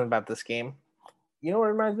say something about this game. You know what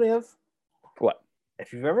it reminds me of? What?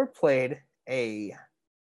 If you've ever played a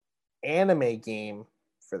anime game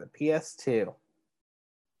for the PS2,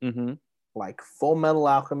 Mm-hmm. like Full Metal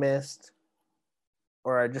Alchemist,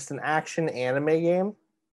 or just an action anime game,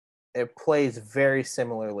 it plays very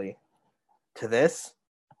similarly to this,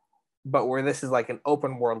 but where this is like an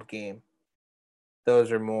open world game,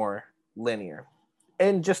 those are more linear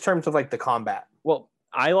in just terms of like the combat. Well,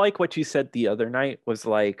 I like what you said the other night was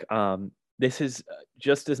like, this is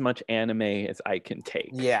just as much anime as I can take.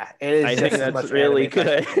 Yeah, it is. I just think as that's much really anime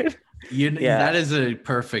as I can good. take. That is a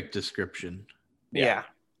perfect description. Yeah.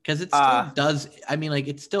 Because it still does. I mean, like,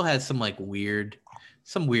 it still has some weird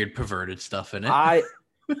perverted stuff in it.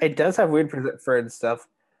 It does have weird perverted stuff.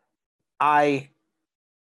 I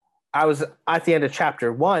was at the end of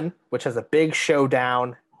chapter 1, which has a big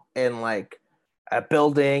showdown in like a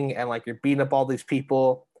building, and like you're beating up all these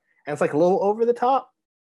people, and it's like a little over the top,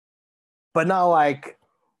 but not like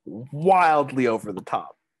wildly over the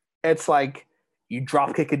top. It's like you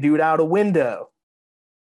drop kick a dude out a window.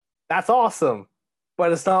 That's awesome,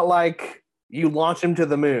 but it's not like you launch him to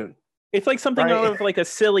the moon. It's like something Right. out of like a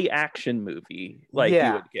silly action movie, like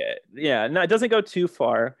you would get. Yeah, no, it doesn't go too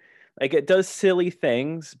far. Like it does silly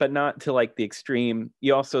things, but not to like the extreme.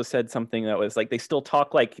 You also said something that was like they still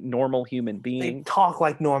talk like normal human They beings. talk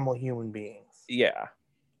like normal human beings. Yeah.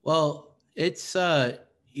 Well, it's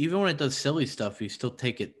even when it does silly stuff, you still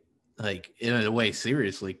take it like in a way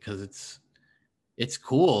seriously because it's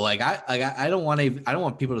cool. Like I don't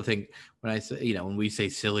want people to think when I say when we say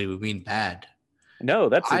silly we mean bad. No,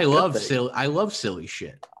 that's I love silly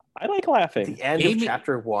shit. I like laughing. The end of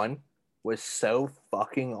chapter 1 was so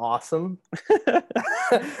fucking awesome.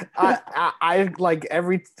 I like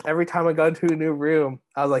every time I got into a new room,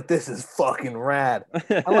 I was like, this is fucking rad.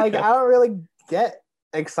 I don't really get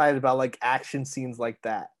excited about like action scenes like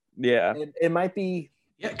that. Yeah. It might be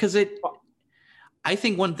because I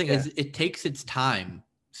think one thing is it takes its time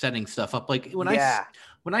setting stuff up. Like when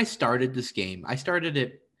I started this game, I started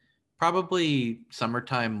it probably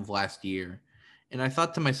summertime of last year. And I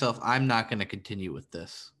thought to myself, I'm not going to continue with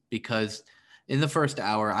this because in the first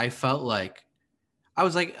hour, I felt like I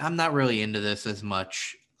was like, I'm not really into this as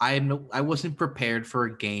much. I wasn't prepared for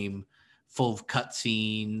a game full of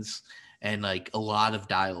cutscenes and like a lot of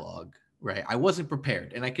dialogue, right? I wasn't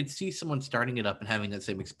prepared. And I could see someone starting it up and having that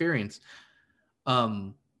same experience.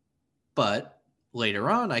 But later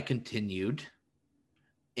on, I continued,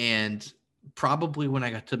 and probably when I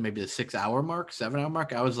got to maybe the 6-hour mark, 7-hour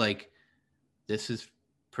mark, I was like, this is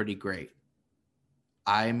pretty great.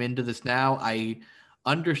 I'm into this now. I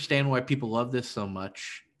understand why people love this so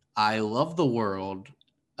much. I love the world.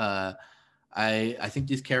 I think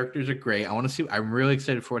these characters are great. I want to see. I'm really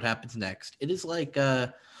excited for what happens next. It is like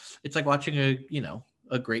it's like watching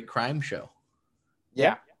a great crime show.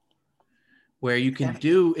 Yeah. Where you can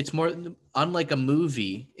do it's more unlike a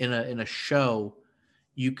movie in a show,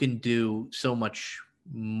 you can do so much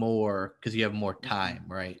more because you have more time,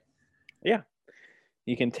 right? Yeah.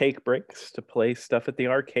 You can take breaks to play stuff at the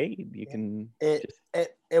arcade. You can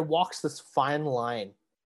it walks this fine line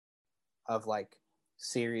of like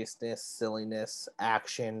seriousness, silliness,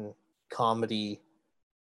 action, comedy,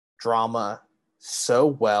 drama so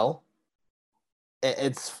well.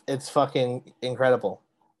 It's fucking incredible.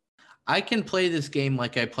 I can play this game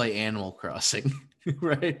like I play Animal Crossing,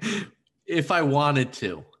 right? If I wanted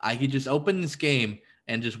to, I could just open this game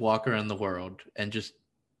and just walk around the world and just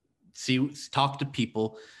talk to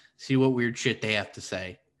people, see what weird shit they have to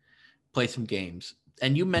say, play some games.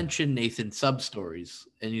 And you mentioned, Nathan, sub-stories,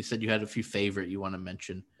 and you said you had a few favorite you want to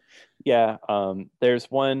mention. Yeah, there's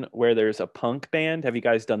one where there's a punk band. Have you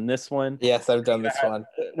guys done this one? Yes, I've done this one.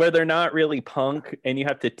 Where they're not really punk, and you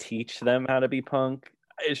have to teach them how to be punk.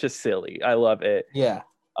 It's just silly. I love it. Yeah.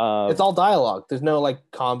 It's all dialogue. There's no like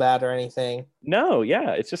combat or anything. No,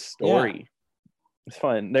 yeah, it's just story. Yeah. It's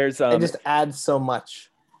fun. There's it just adds so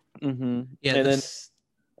much. Mm-hmm. Yeah. And then,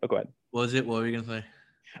 go ahead. What was it? What were you gonna say?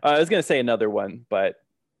 I was gonna say another one, but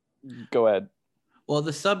go ahead. Well,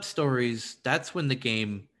 the sub stories. That's when the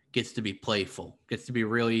game gets to be playful. Gets to be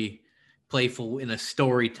really playful in a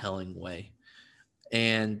storytelling way,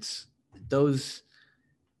 and those.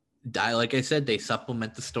 Like I said, they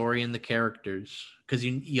supplement the story and the characters because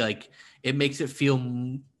you like it makes it feel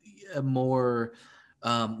more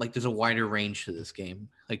like there's a wider range to this game.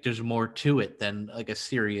 Like there's more to it than like a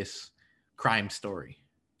serious crime story,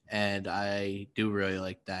 and I do really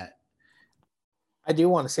like that. I do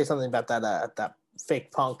want to say something about that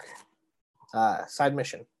fake punk side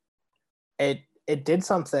mission. It did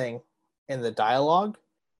something in the dialogue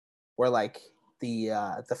where like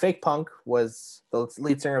the fake punk was the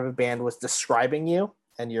lead singer of a band was describing you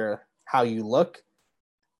and how you look,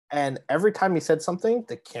 and every time he said something,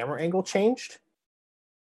 the camera angle changed,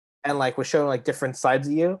 and like was showing like different sides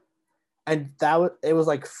of you, and it was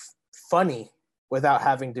like funny without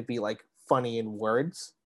having to be like funny in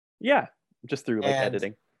words. Yeah, just through like And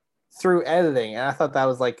editing. Through editing, and I thought that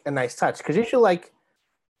was like a nice touch because usually like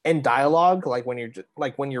in dialogue, like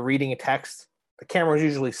when you're reading a text, the camera is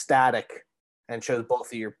usually static and shows both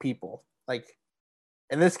of your people. Like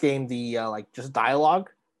in this game, the like just dialogue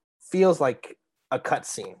feels like a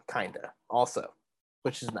cutscene, kinda also,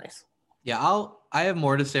 which is nice. Yeah, I have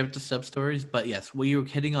more to say about the sub stories, but yes, when you're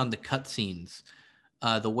hitting on the cutscenes,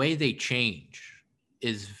 the way they change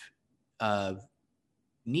is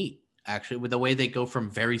neat, actually, with the way they go from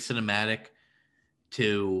very cinematic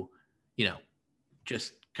to,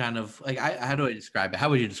 just kind of like how do I describe it? How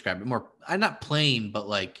would you describe it? More, I'm not plain, but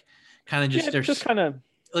like kind of just there's just kind of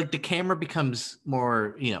like the camera becomes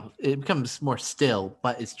more, it becomes more still,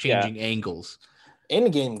 but it's changing angles.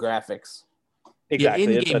 In-game graphics. exactly.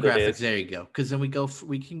 Yeah, in-game graphics. There you go. Because then we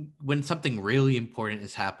can when something really important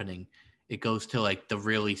is happening, it goes to like the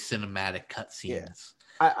really cinematic cutscenes.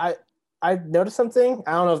 Yeah. I noticed something.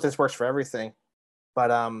 I don't know if this works for everything,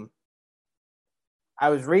 but I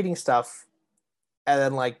was reading stuff, and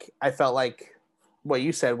then like I felt like what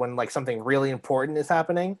you said when like something really important is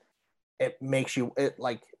happening, it's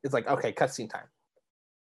like okay, cutscene time.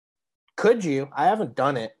 Could you? I haven't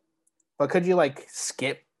done it, but could you like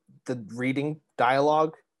skip the reading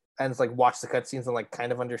dialogue and like watch the cutscenes and like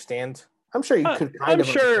kind of understand? I'm sure you could.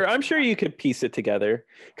 I'm sure you could piece it together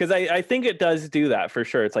because I think it does do that for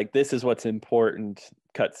sure. It's like this is what's important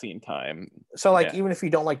cutscene time. So like even if you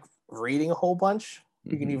don't like reading a whole bunch,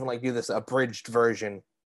 you can even like do this abridged version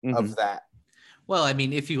of that. Well, I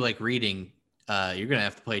mean, if you like reading, you're gonna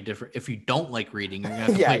have to play different. If you don't like reading, you're gonna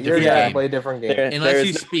have to play a different game. Play a different game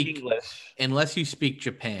unless you speak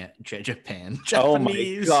Japanese. Oh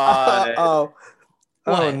my god!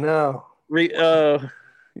 Oh no!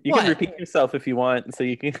 You can repeat yourself if you want, so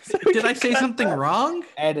you can. Did I say something wrong?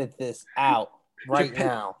 Edit this out right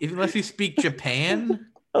now. Unless you speak Japan.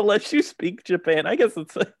 Unless you speak Japan, I guess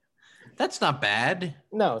it's. That's not bad.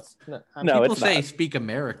 No, it's not. People say speak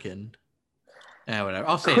American. Whatever.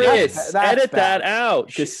 I'll say Chris, it again. Edit that out.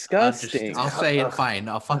 Disgusting. I'll say it. Fine.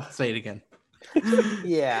 I'll fucking say it again.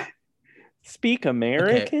 Yeah. Speak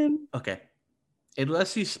American. Okay.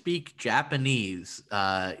 Unless you speak Japanese,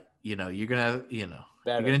 you're gonna, you're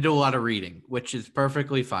gonna do a lot of reading, which is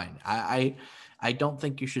perfectly fine. I don't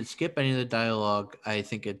think you should skip any of the dialogue. I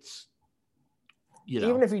think it's,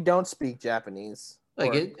 even if you don't speak Japanese,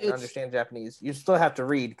 like or understand Japanese, you still have to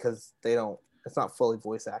read because it's not fully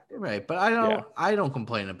voice acted. Right, but I don't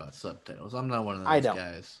complain about subtitles. I'm not one of those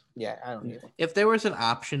guys. Yeah, I don't either. If there was an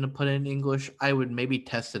option to put it in English, I would maybe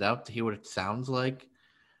test it out to hear what it sounds like.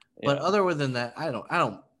 But other than that,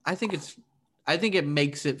 I think it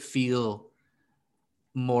makes it feel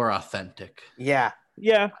more authentic. Yeah.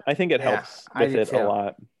 Yeah, I think it helps with it a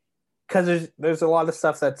lot. Because there's a lot of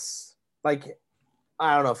stuff that's like,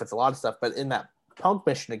 I don't know if it's a lot of stuff, but in that punk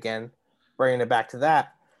mission again, bringing it back to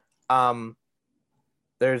that,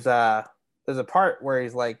 there's a part where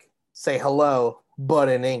he's like, say hello, but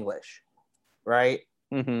in English, right?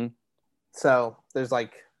 Mm-hmm. So there's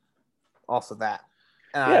like also that.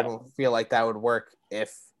 And I don't feel like that would work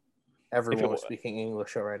if everyone was speaking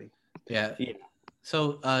English already. Yeah.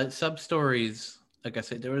 So sub stories, like I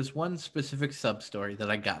said, there was one specific sub story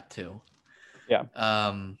that I got to. Yeah.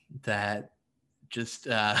 That just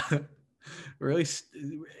really,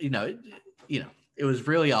 it was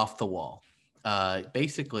really off the wall.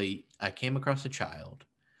 Basically, I came across a child,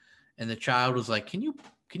 and the child was like, "Can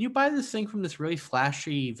you buy this thing from this really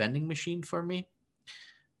flashy vending machine for me?"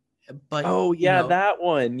 But that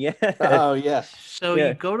one, yeah. Oh yeah. So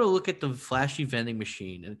you go to look at the flashy vending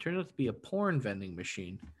machine, and it turned out to be a porn vending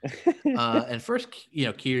machine. And first,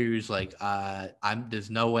 Kiryu's like, there's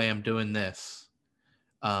no way I'm doing this.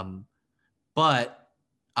 But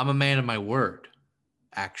I'm a man of my word.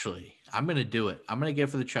 Actually, I'm gonna do it. I'm gonna get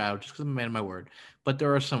it for the child just because I'm a man of my word. But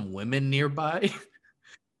there are some women nearby,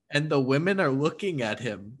 and the women are looking at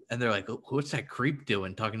him, and they're like, "What's that creep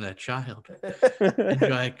doing talking to that child?" And you're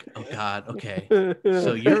like, "Oh God, okay."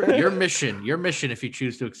 So your mission, if you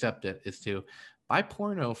choose to accept it, is to buy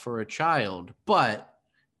porno for a child, but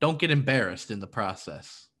don't get embarrassed in the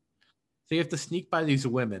process. So you have to sneak by these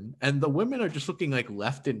women, and the women are just looking like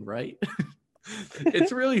left and right.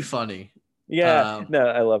 It's really funny. Yeah, no,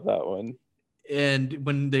 I love that one. And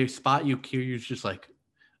when they spot you, Kiryu's just like,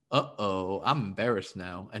 "Uh-oh, I'm embarrassed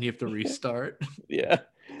now," and you have to restart. Yeah.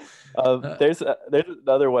 There's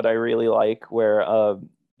another one I really like where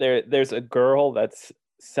there's a girl that's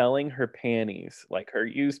selling her panties, like her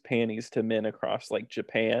used panties, to men across like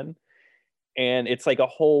Japan, and it's like a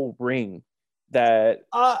whole ring that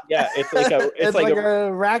it's like a it's like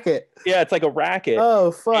a racket. Yeah, it's like a racket.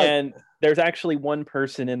 Oh, fuck. And there's actually one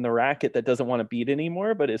person in the racket that doesn't want to beat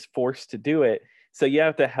anymore, but is forced to do it. So you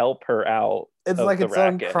have to help her out. It's like its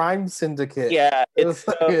own crime syndicate. Yeah, it's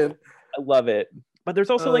I love it. But there's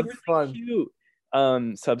also like really cute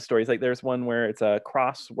sub stories. Like there's one where it's a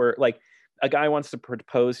crossword, like a guy wants to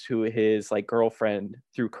propose to his like girlfriend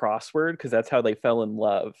through crossword because that's how they fell in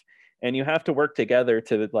love. And you have to work together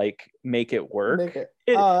to like make it work.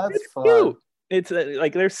 That's fun. Cute. It's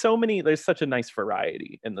like there's such a nice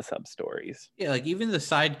variety in the sub stories. Yeah, like even the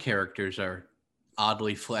side characters are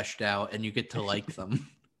oddly fleshed out, and you get to like them.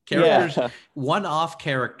 One-off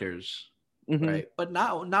characters, right? But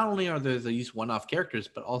not only are there these one-off characters,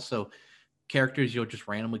 but also characters you'll just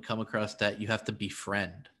randomly come across that you have to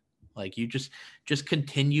befriend. Like you just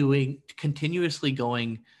continuously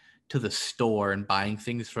going to the store and buying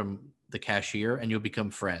things from the cashier, and you'll become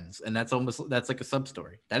friends. And that's like a sub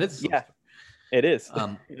story. That is a sub story. It is.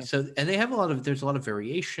 So, and they have there's a lot of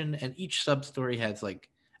variation, and each sub story has like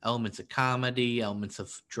elements of comedy, elements of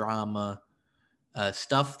drama,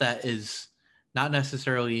 stuff that is not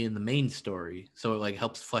necessarily in the main story. So it like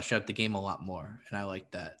helps flesh out the game a lot more, and I like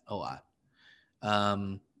that a lot.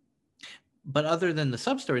 But other than the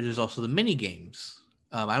sub story, there's also the mini games.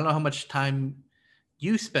 I don't know how much time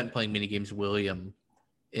you spent playing mini games, William,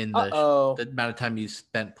 in the amount of time you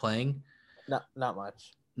spent playing. Not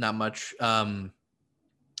much. Not much.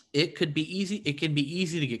 It can be easy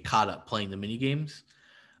to get caught up playing the mini games,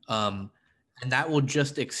 and that will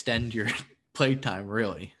just extend your playtime,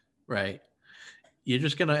 really, right? You're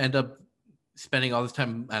just gonna end up spending all this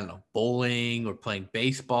time, I don't know, bowling or playing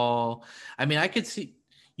baseball. I mean, I could see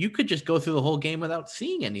you could just go through the whole game without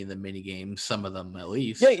seeing any of the mini games, some of them at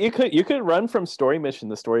least. Yeah, you could run from story mission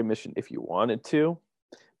to story mission if you wanted to,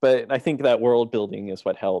 but I think that world building is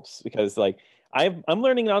what helps, because like I'm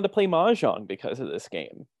learning how to play Mahjong because of this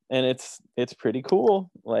game, and it's pretty cool.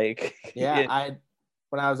 Like when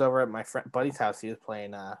I was over at my friend buddy's house, he was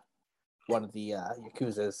playing one of the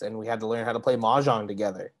Yakuzas, and we had to learn how to play Mahjong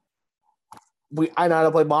together. I know how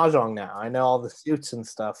to play Mahjong now. I know all the suits and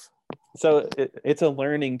stuff. So it's a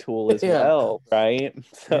learning tool as well, right?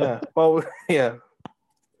 So. Yeah. Well, yeah.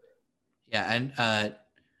 Yeah, and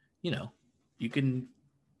you can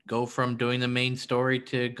go from doing the main story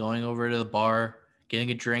to going over to the bar,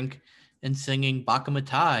 getting a drink, and singing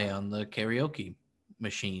Bakamatai on the karaoke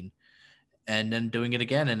machine, and then doing it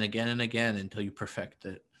again and again and again until you perfect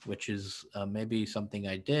it, which is maybe something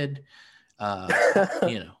I did,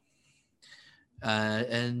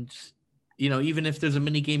 and even if there's a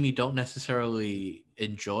mini game you don't necessarily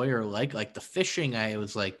enjoy or like the fishing, I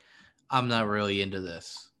was like, I'm not really into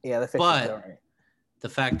this. Yeah, the fishing. But the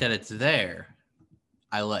fact that it's there,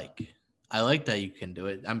 I like that you can do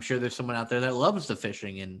it. I'm sure there's someone out there that loves the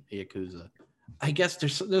fishing in Yakuza. I guess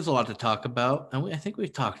there's a lot to talk about, and I think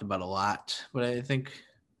we've talked about a lot. But I think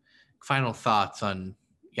final thoughts on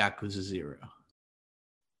Yakuza 0.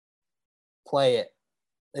 Play it.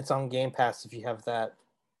 It's on Game Pass if you have that.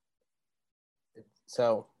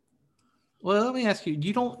 So, well, let me ask you: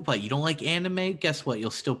 you don't like anime? Guess what?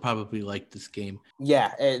 You'll still probably like this game.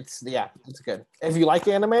 Yeah, it's good. If you like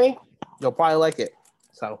anime, you'll probably like it.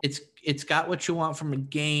 So it's got what you want from a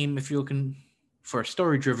game. If you're looking for a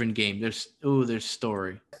story-driven game, there's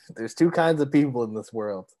story. There's two kinds of people in this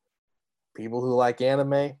world: people who like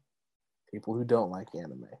anime, people who don't like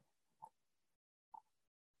anime.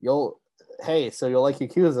 You'll like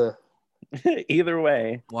Yakuza. Either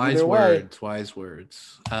way. Wise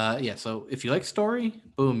words. Yeah, so if you like story,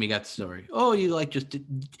 boom, you got story. Oh, you like just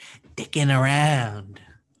dicking around.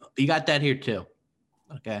 You got that here too.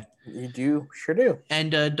 Okay. You sure do.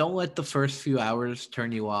 And don't let the first few hours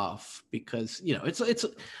turn you off, because it's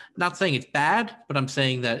not saying it's bad, but I'm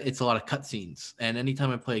saying that it's a lot of cutscenes. And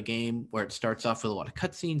anytime I play a game where it starts off with a lot of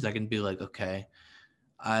cutscenes, I can be like, okay,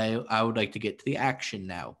 I would like to get to the action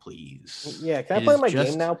now, please. Yeah, can I play my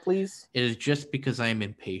game now, please? It is just because I am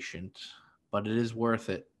impatient, but it is worth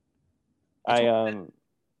it. It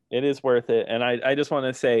is worth it. And I just want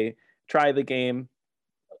to say, try the game.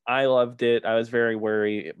 I loved it. I was very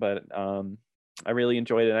worried, but I really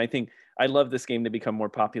enjoyed it. And I think I love this game to become more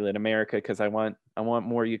popular in America, because I want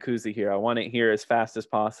more Yakuza here. I want it here as fast as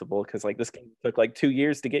possible, because like this game took like 2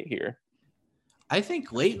 years to get here. I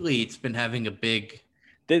think lately it's been having a big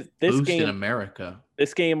this boost game in America.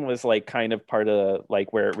 This game was like kind of part of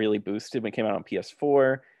like where it really boosted when it came out on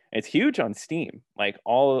PS4. It's huge on Steam. Like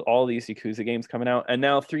all these Yakuza games coming out, and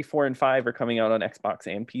now 3, 4, and 5 are coming out on Xbox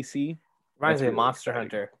and PC. Reminds me of Monster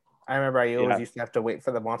Hunter. I remember I always used to have to wait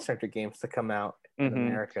for the Monster Hunter games to come out in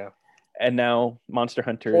America. And now Monster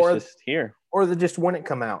Hunter Or- is just here. Or they just wouldn't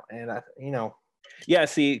come out, and Yeah,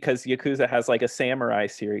 see, because Yakuza has like a samurai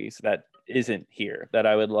series that isn't here that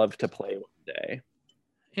I would love to play one day.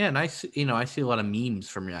 Yeah, and I see a lot of memes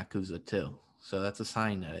from Yakuza too, so that's a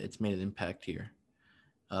sign that it's made an impact here.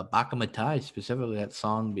 Bakamatai, specifically, that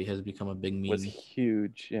song has become a big meme. Was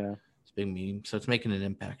huge, yeah. It's a big meme, so it's making an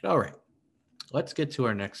impact. All right, let's get to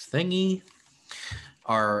our next thingy.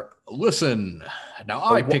 Our listen. Now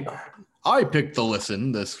I picked the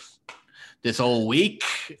listen this whole week.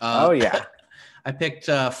 Oh yeah. I picked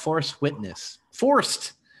Forced Witness,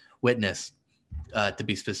 to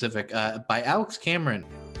be specific, by Alex Cameron.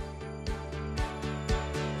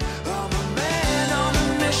 I'm a man on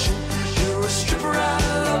a mission. You're a stripper out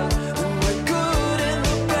of love. And we're good in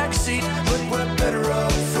the backseat, but we're better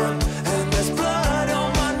up front. And there's blood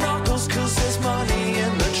on my knuckles, 'cause there's money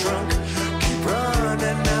in the trunk. Keep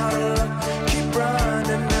running out of luck. Keep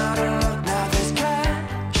running out of luck. Now there's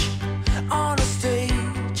cash on a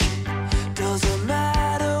stage. Doesn't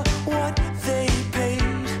matter what they paid.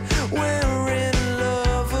 We're in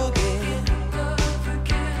love again.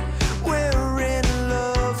 We're in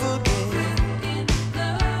love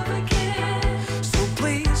again. So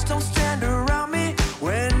please don't stand around me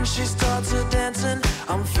when she starts a dancing.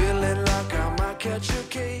 I'm feeling like I might catch a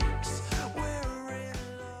case. We're in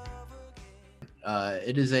love again.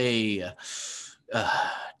 It is a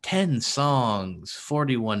 10 songs,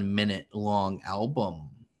 41-minute long album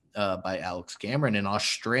by Alex Cameron, an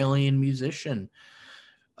Australian musician.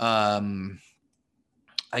 I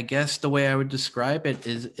guess the way I would describe it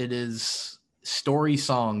is story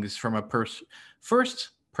songs from a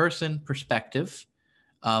first-person perspective,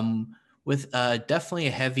 with definitely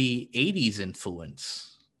a heavy 80s influence.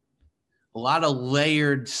 A lot of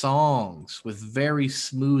layered songs with very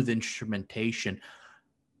smooth instrumentation.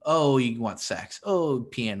 Oh, you want sax. Oh,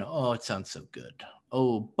 piano. Oh, it sounds so good.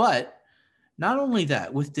 Oh, but not only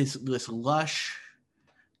that, with this lush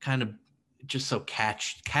kind of just so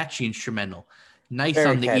catchy instrumental. Nice Very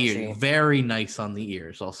on the catchy. ears. Very nice on the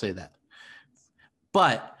ears. I'll say that.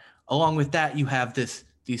 But along with that, you have these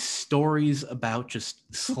stories about just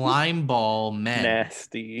slime ball men.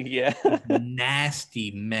 Nasty, yeah.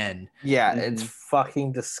 Nasty men. Yeah, it's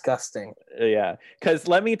fucking disgusting. Yeah, because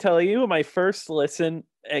let me tell you, my first listen,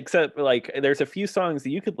 except like there's a few songs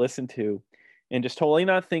that you could listen to and just totally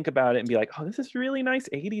not think about it and be like, oh, this is really nice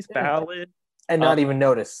 80s ballad. And not even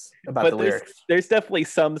notice about the lyrics. There's definitely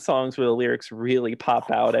some songs where the lyrics really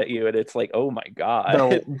pop out at you and it's like, oh my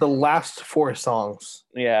God. The last 4 songs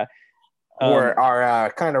Yeah.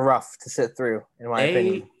 are kind of rough to sit through, in my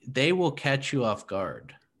opinion. They will catch you off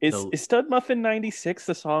guard. Is Stud Muffin 96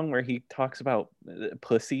 the song where he talks about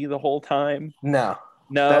pussy the whole time? No.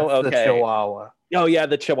 No, That's okay. the Chihuahua. Oh yeah,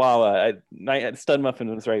 the Chihuahua. Stud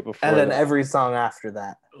Muffin was right before. And then that. every song after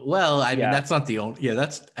that. Well, I mean, Yeah. that's not the only. Yeah,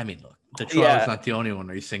 that's. I mean, look, the Chihuahua's not the only one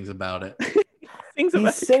where he sings about it. He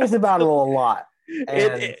sings about it a lot.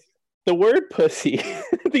 And the word pussy,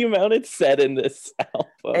 the amount it's said in this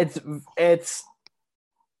album. It's.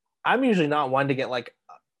 I'm usually not one to get like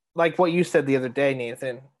what you said the other day,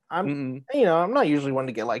 Nathan. I'm not usually one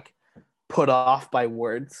to get like put off by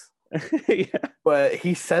words. Yeah. But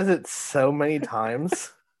he says it so many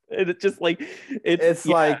times. It's just like it's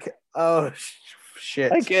like, oh shit.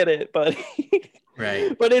 I get it, buddy.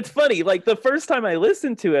 Right. But it's funny. Like the first time I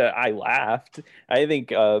listened to it, I laughed. I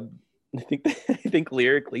think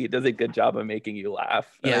lyrically it does a good job of making you laugh.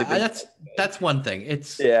 Yeah, that's one thing.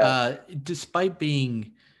 It's despite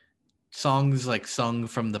being songs like sung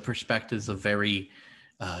from the perspectives of very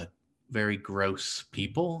very gross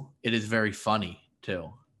people, it is very funny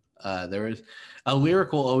too. There is a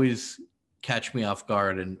lyric will always catch me off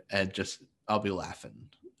guard and just I'll be laughing.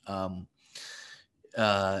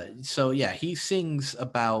 So yeah, he sings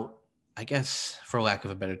about, I guess, for lack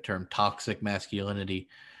of a better term, toxic masculinity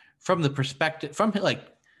from the perspective from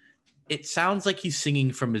like it sounds like he's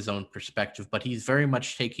singing from his own perspective, but he's very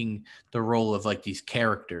much taking the role of like these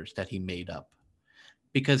characters that he made up.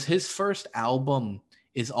 Because his first album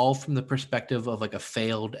is all from the perspective of like a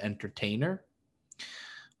failed entertainer.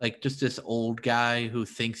 Like just this old guy who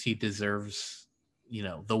thinks he deserves,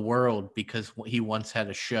 the world because he once had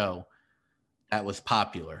a show that was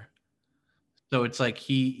popular. So it's like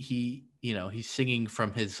he's singing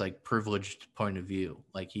from his like privileged point of view.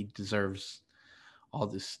 Like he deserves all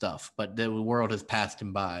this stuff, but the world has passed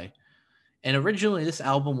him by. And originally this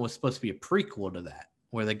album was supposed to be a prequel to that,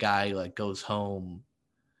 where the guy like goes home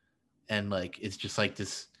and like it's just like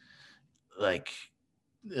this like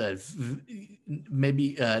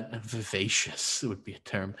maybe vivacious would be a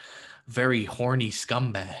term, very horny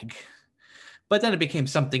scumbag, But then it became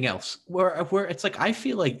something else where it's like, I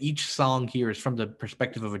feel like each song here is from the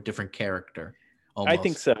perspective of a different character. Almost. I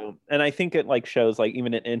think so. And I think it like shows like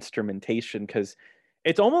even an instrumentation, because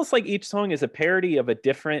it's almost like each song is a parody of a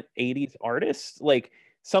different 80s artist. Like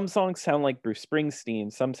some songs sound like Bruce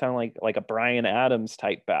Springsteen, some sound like a Bryan Adams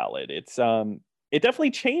type ballad. It's it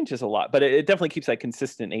definitely changes a lot, but it definitely keeps that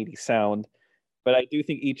consistent 80s sound. But I do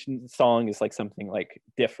think each song is like something like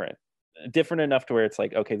different enough to where it's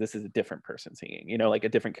like, okay, this is a different person singing, you know, like a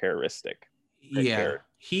different characteristic. Yeah.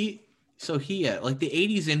 Like the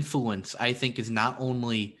 80s influence, I think, is not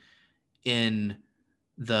only in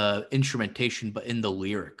the instrumentation, but in the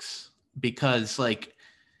lyrics, because like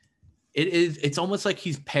it's almost like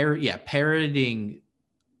he's parodying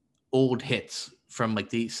old hits from like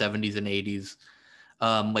the 70s and 80s.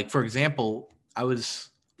 Like, for example, I was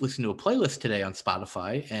listening to a playlist today on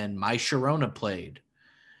Spotify and My Sharona played.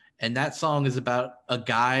 And that song is about a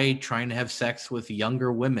guy trying to have sex with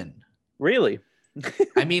younger women. Really?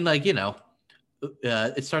 I mean, like, you know,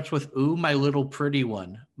 it starts with, ooh, my little pretty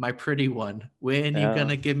one, my pretty one. When you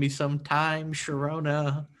gonna give me some time,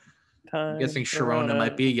 Sharona? I'm guessing Sharona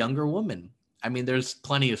might be a younger woman. I mean, there's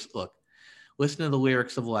plenty of, listen to the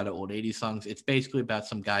lyrics of a lot of old 80s songs. It's basically about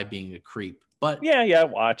some guy being a creep. But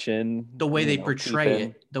watching the way they portray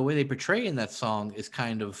it, the way they portray in that song is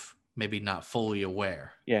kind of maybe not fully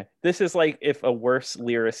aware. Yeah, this is like if a worse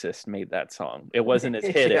lyricist made that song. It wasn't as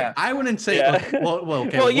hidden. Yeah. I wouldn't say. Yeah. Okay,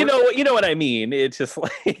 well, you know what I mean. It's just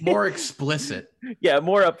like more explicit. Yeah,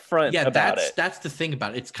 more upfront. Yeah, about that's the thing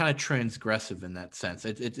about it. It's kind of transgressive in that sense.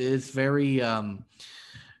 It is very.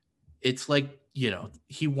 It's like, you know,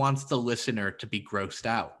 he wants the listener to be grossed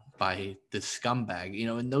out by this scumbag. You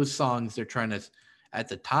know, in those songs, they're trying to. At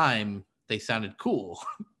the time, they sounded cool,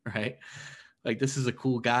 right? Like, this is a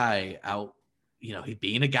cool guy out, you know, he's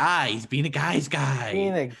being a guy. He's being a guy's guy.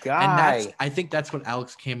 Being a guy. And I think that's what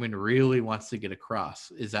Alex Cameron really wants to get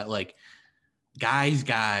across, is that, like, guys,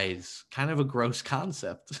 kind of a gross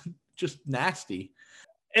concept, just nasty.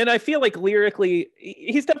 And I feel like lyrically,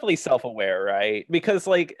 he's definitely self-aware, right? Because,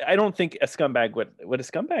 like, I don't think a scumbag would a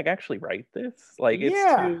scumbag actually write this? Like, it's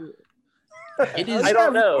too... It is. I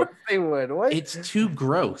don't know. They would. What? It's too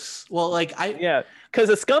gross. Well, like because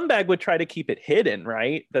a scumbag would try to keep it hidden,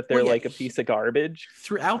 right? That they're like a piece of garbage.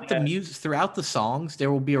 Throughout the music, throughout the songs,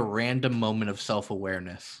 there will be a random moment of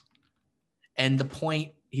self-awareness, and the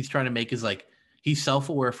point he's trying to make is like he's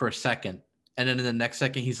self-aware for a second, and then in the next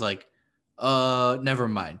second he's like, never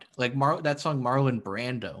mind. Like that song Marlon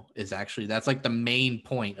Brando is actually, that's like the main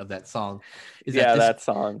point of that song. Is that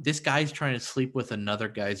song. This guy's trying to sleep with another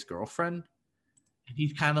guy's girlfriend. And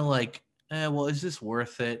he's kind of like, well, is this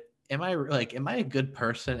worth it? Am I a good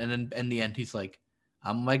person? And then in the end, he's like,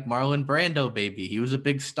 I'm like Marlon Brando, baby. He was a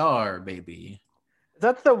big star, baby.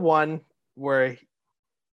 That's the one where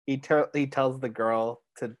he tells the girl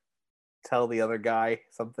to tell the other guy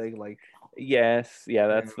something like. Yes, yeah,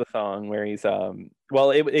 that's the song where he's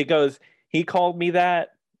well, it goes, he called me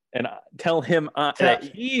that, and tell him that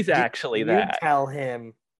he's actually that. Tell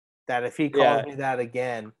him that if he calls me that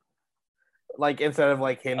again, like instead of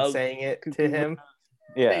like him saying it to him,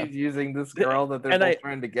 he's using this girl that they're both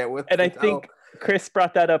trying to get with. And I think Chris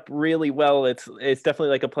brought that up really well. It's definitely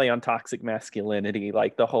like a play on toxic masculinity,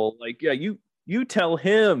 like the whole like, yeah, you tell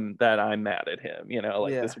him that I'm mad at him, you know,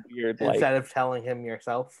 like this weird like, instead of telling him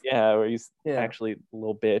yourself. Yeah, where he's actually a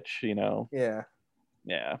little bitch, you know. Yeah.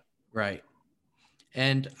 Yeah. Right.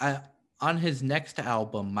 And on his next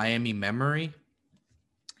album, Miami Memory,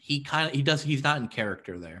 he's not in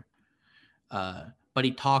character there. But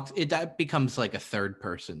he talks, that becomes like a third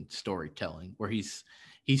person storytelling where he's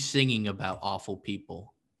singing about awful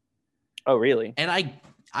people. Oh, really? And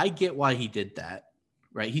I get why he did that.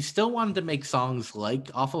 Right. He still wanted to make songs like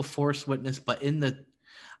off of Force Witness, but in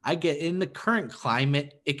the current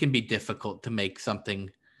climate, it can be difficult to make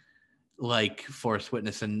something like Force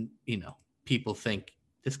Witness. And, you know, people think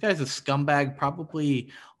this guy's a scumbag, probably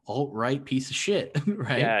alt-right piece of shit.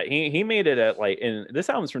 Right. Yeah. He made it at like, and this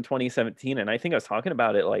album's from 2017. And I think I was talking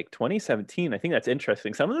about it like 2017. I think that's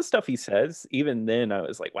interesting. Some of the stuff he says, even then I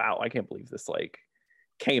was like, wow, I can't believe this like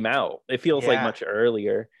came out. It feels like much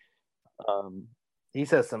earlier. He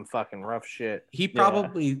says some fucking rough shit. He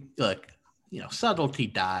probably, look, you know, subtlety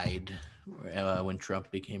died when Trump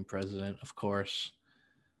became president, of course.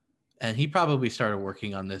 And he probably started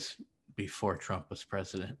working on this before Trump was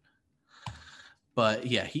president. But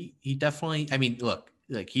yeah, he definitely, I mean, look,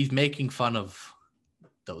 like he's making fun of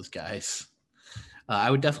those guys. I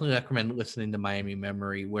would definitely recommend listening to Miami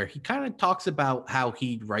Memory, where he kind of talks about how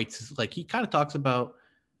he writes, like he kind of talks about,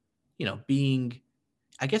 you know, being,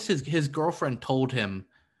 I guess his girlfriend told him,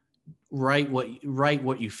 write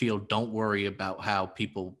what you feel. Don't worry about how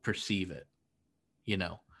people perceive it. You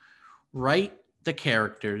know, write the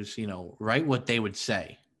characters. You know, write what they would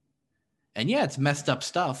say. And yeah, it's messed up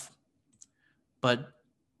stuff, but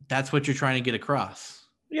that's what you're trying to get across.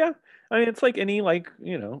 Yeah, I mean, it's like any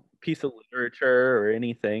piece of literature or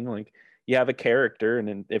anything. Like you have a character, and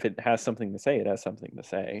then if it has something to say, it has something to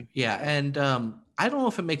say. Yeah, and I don't know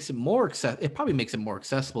if it makes it more accessible. It probably makes it more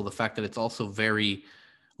accessible. The fact that it's also very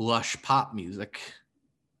lush pop music,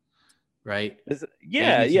 right?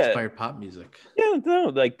 Yeah, 80s yeah. inspired pop music. Yeah, no,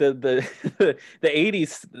 like the the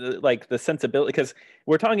 80s, like the sensibility, because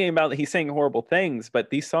we're talking about he's saying horrible things, but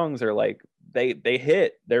these songs are like they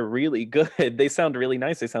hit. They're really good. They sound really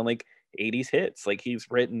nice. They sound like 80s hits. Like he's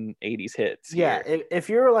written 80s hits. Yeah, here. if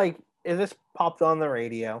you're like, if this popped on the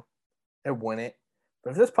radio, it wouldn't.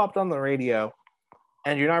 But if this popped on the radio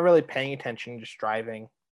and you're not really paying attention, just driving,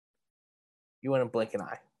 you wouldn't blink an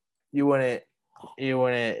eye. You wouldn't.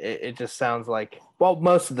 It just sounds like, well,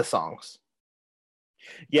 most of the songs.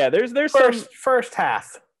 Yeah, there's first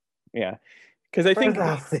half. Yeah, because I think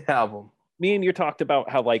half the album. Me and you talked about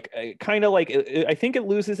how like kind of like I think it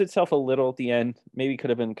loses itself a little at the end. Maybe could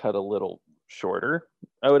have been cut a little shorter.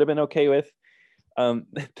 I would have been okay with.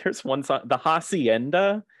 There's one song, the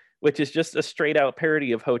Hacienda, which is just a straight out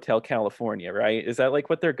parody of Hotel California, right? Is that like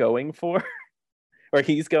what they're going for, or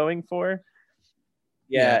he's going for?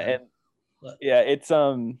 Yeah, and yeah, it's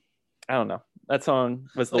I don't know. That song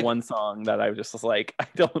was the one song that I was just like, I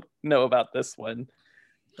don't know about this one.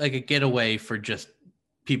 Like a getaway for just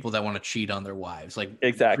people that want to cheat on their wives, like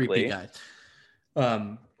exactly creepy guys.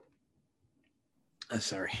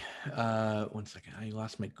 Sorry, 1 second. I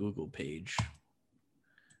lost my Google page.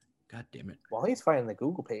 God damn it! While he's finding the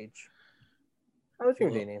Google page, how's your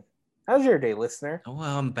day, name? How's your day, listener? Oh,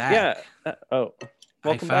 well, I'm back. Yeah.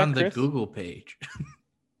 I found back, the Google page.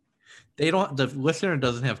 The listener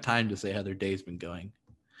doesn't have time to say how their day's been going.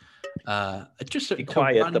 Just be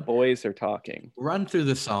quiet. The boys are talking. Run through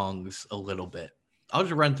the songs a little bit. I'll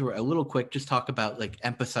just run through it a little quick. Just talk about, like,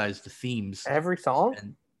 emphasize the themes. Every song?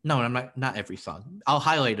 No, I'm not every song. I'll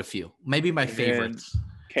highlight a few. Maybe my favorites.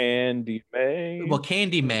 Candy May. Well,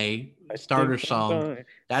 Candy May, starter song.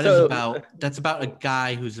 That's about a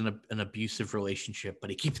guy who's in an abusive relationship,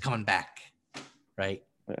 but he keeps coming back. Right?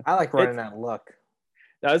 I like Running Out of Luck.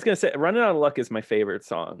 I was gonna say Running Out of Luck is my favorite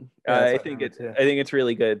song. I think it's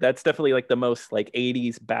really good. That's definitely like the most like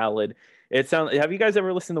 80s ballad. Have you guys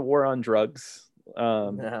ever listened to War on Drugs?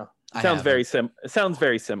 No. It sounds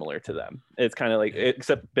very similar to them. It's kind of like,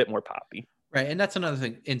 except a bit more poppy. Right, and that's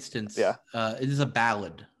another instance. Yeah, it is a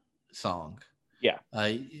ballad song. Yeah,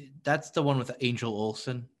 that's the one with Angel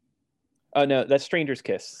Olsen. Oh no, that's Stranger's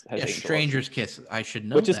Kiss. Stranger's Kiss. I should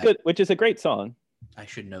know. Which is good. Which is a great song. I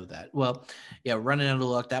should know that. Well, yeah, Running Out of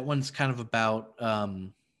Luck. That one's kind of about,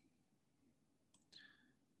 well,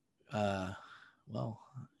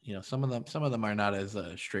 you know, some of them are not as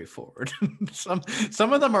straightforward. some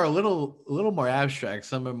of them are a little more abstract.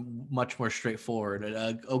 Some are much more straightforward.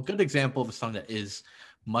 A good example of a song that is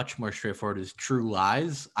much more straightforward is True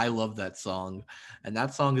Lies. I love that song, and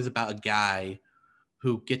that song is about a guy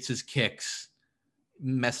who gets his kicks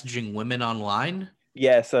messaging women online.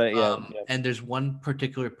 Yes, and there's one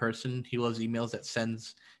particular person he loves emails that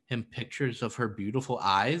sends him pictures of her beautiful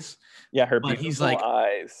eyes. Yeah, her beautiful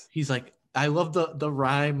eyes. He's like, I love the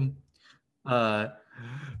rhyme,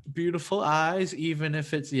 beautiful eyes, even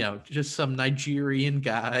if it's, you know, just some Nigerian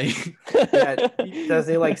guy. Yeah,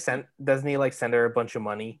 doesn't he send her a bunch of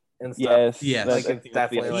money and stuff? Yes. Like, it's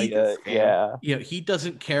definitely like yeah. You know, he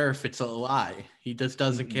doesn't care if it's a lie. He just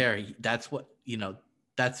doesn't care. That's what, you know,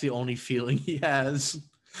 that's the only feeling he has,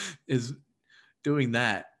 is doing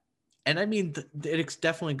that. And I mean, it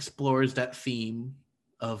definitely explores that theme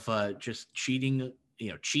of just cheating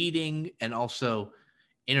and also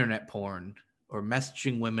internet porn or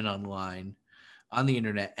messaging women online on the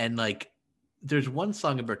internet. And like, there's one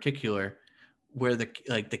song in particular where the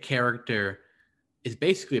character is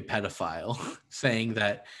basically a pedophile saying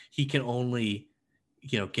that he can only,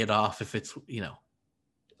 you know, get off if it's, you know,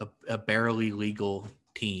 a barely legal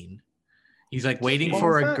teen. He's like waiting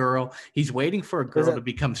for a girl. He's waiting for a girl to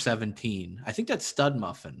become 17. I think that's Stud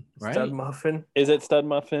Muffin, right? Stud Muffin. Is it Stud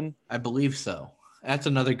Muffin? I believe so. That's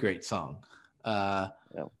another great song. And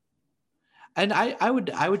I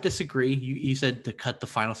would disagree. You said to cut the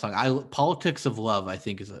final song. Politics of Love, I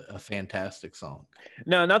think, is a fantastic song.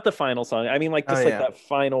 No, not the final song. I mean, like just that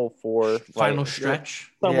final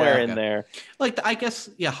stretch somewhere in there. Like I guess,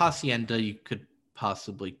 Hacienda you could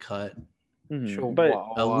possibly cut. Mm-hmm.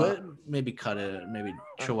 But maybe cut it. Maybe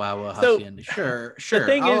Chihuahua, Hacienda. Sure.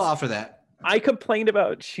 I'll offer that. I complained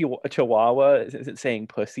about Chihuahua saying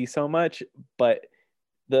pussy so much, but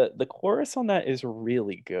the chorus on that is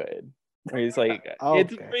really good. Where he's like,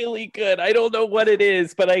 it's really good. I don't know what it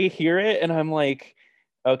is, but I hear it and I'm like,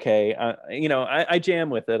 okay, I jam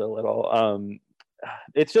with it a little.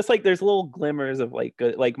 It's just like there's little glimmers of like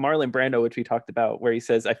good, like Marlon Brando, which we talked about, where he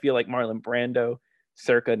says, I feel like Marlon Brando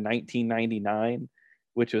circa 1999,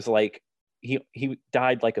 which was like he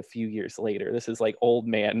died like a few years later. This is like old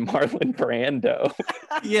man Marlon Brando.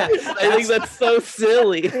 Yeah, I think that's so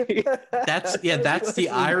silly. That's the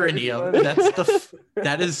irony of it.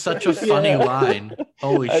 That is such a funny line.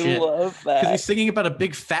 Holy shit! I love that, because he's singing about a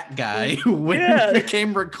big fat guy who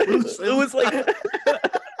became reclusive. It was like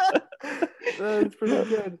that's pretty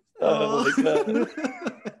good. Oh my God.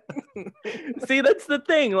 See, that's the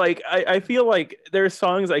thing. Like, I feel like there's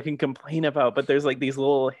songs I can complain about, but there's like these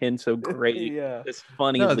little hints of great, it's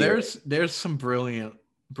funny. No, there's some brilliant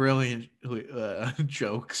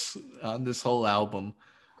jokes on this whole album.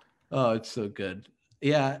 Oh, it's so good.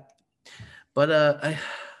 Yeah, but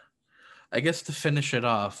I guess to finish it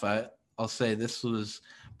off, I'll say this was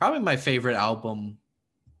probably my favorite album.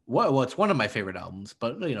 Well, it's one of my favorite albums,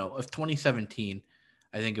 but of 2017,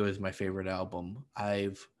 I think it was my favorite album.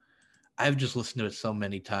 I've just listened to it so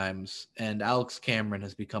many times, and Alex Cameron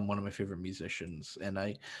has become one of my favorite musicians. And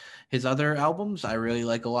his other albums I really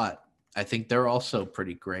like a lot. I think they're also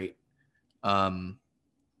pretty great.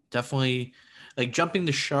 Definitely, like Jumping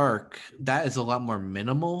the Shark. That is a lot more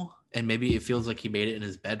minimal, and maybe it feels like he made it in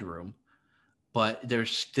his bedroom. But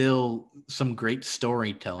there's still some great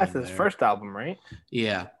storytelling. That's his first album, right?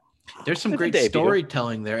 Yeah, there's some great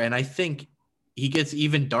storytelling there, and I think he gets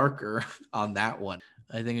even darker on that one.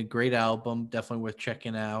 I think a great album, definitely worth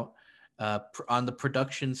checking out. On the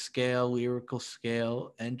production scale, lyrical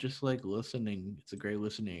scale, and just like listening, it's a great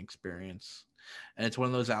listening experience. And it's one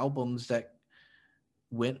of those albums that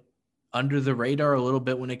went under the radar a little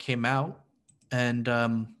bit when it came out. And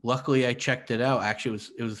luckily, I checked it out. Actually,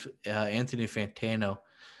 it was Anthony Fantano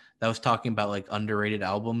that was talking about like underrated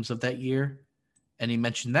albums of that year, and he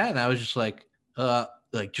mentioned that, and I was just like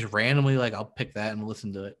just randomly, like I'll pick that and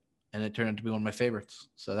listen to it. And it turned out to be one of my favorites.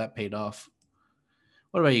 So that paid off.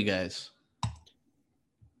 What about you guys?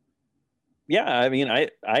 Yeah, I mean,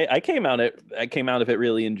 I came out of it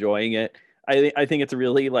really enjoying it. I think it's a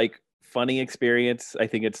really like funny experience. I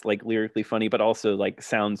think it's like lyrically funny, but also like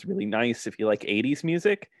sounds really nice. If you like 80s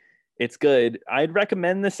music, it's good. I'd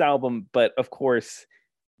recommend this album, but of course,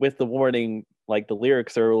 with the warning, like the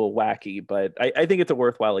lyrics are a little wacky, but I think it's a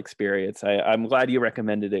worthwhile experience. I'm glad you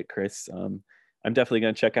recommended it, Chris. I'm definitely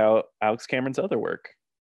going to check out Alex Cameron's other work.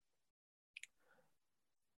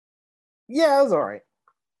 Yeah, it was all right.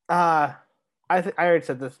 I already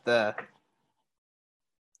said this. I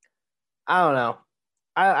don't know.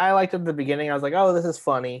 I liked it at the beginning. I was like, oh, this is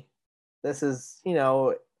funny. This is,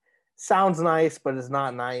 sounds nice, but it's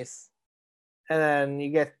not nice. And then you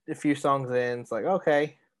get a few songs in. It's like,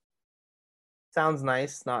 okay, sounds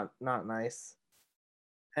nice, not nice.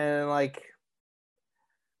 And like,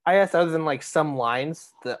 I guess other than like some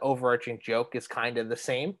lines, the overarching joke is kind of the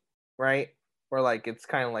same, right? Where like it's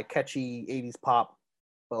kind of like catchy 80s pop,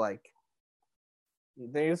 but like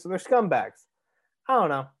they're scumbags. I don't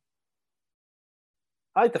know.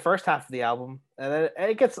 I like the first half of the album, and then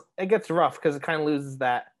it gets rough because it kind of loses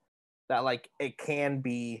that like it can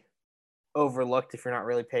be overlooked if you're not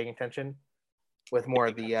really paying attention. With more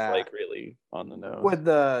of the like really on the nose.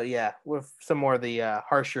 With some more of the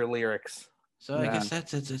harsher lyrics. So I guess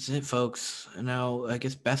that's it, folks. Now, I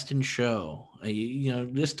guess best in show.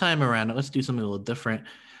 This time around, let's do something a little different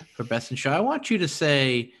for best in show. I want you to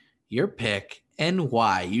say your pick and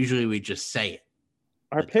why. Usually we just say it.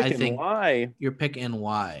 Our pick and why. Your pick and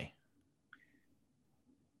why.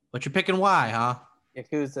 What's your pick and why, huh?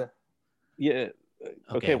 Yakuza. Yeah.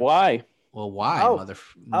 Okay, why? Well, why,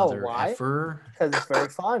 mother effer? Because it's very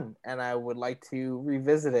fun, and I would like to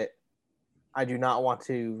revisit it. I do not want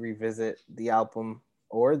to revisit the album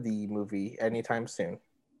or the movie anytime soon.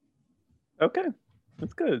 Okay,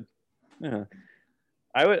 that's good. Yeah,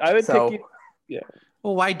 I would pick you. Yeah.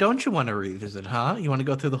 Well, why don't you want to revisit, huh? You want to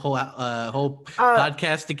go through the whole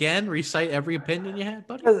podcast again, recite every opinion you had,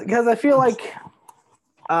 buddy? Because I feel like,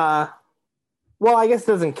 well, I guess it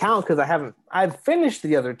doesn't count because I've finished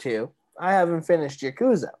the other two. I haven't finished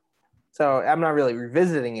Yakuza, so I'm not really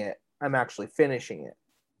revisiting it. I'm actually finishing it.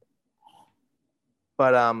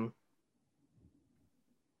 But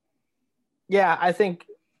yeah, I think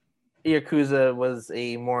Yakuza was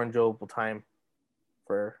a more enjoyable time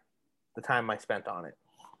for the time I spent on it.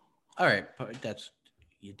 All right,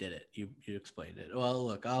 you did it. You explained it. Well,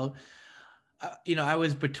 look, I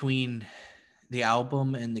was between the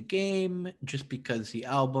album and the game, just because the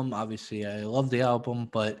album, obviously, I love the album,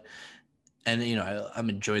 and I'm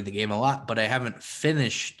enjoying the game a lot, but I haven't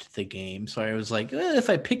finished the game, so I was like, if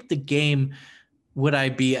I pick the game, would I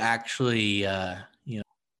be actually,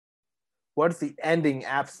 What if the ending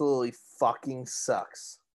absolutely fucking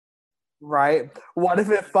sucks? Right? What if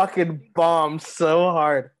it fucking bombs so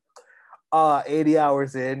hard? 80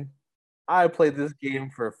 hours in, I played this game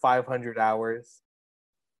for 500 hours.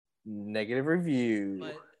 Negative review.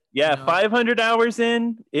 but, Yeah, 500 hours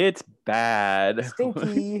in, it's bad.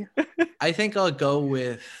 Stinky. I think I'll go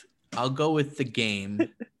with the game,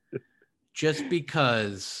 just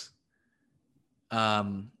because,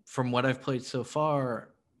 from what I've played so far,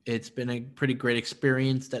 it's been a pretty great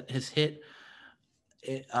experience that has hit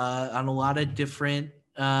on a lot of different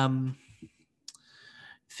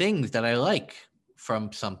things that I like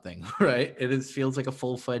from something, right? It feels like a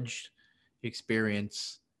full-fledged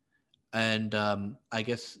experience. And I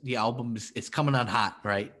guess the album is coming on hot,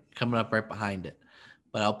 right? Coming up right behind it.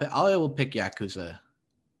 But I will pick Yakuza,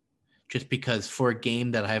 just because for a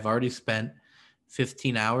game that I've already spent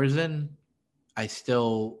 15 hours in, I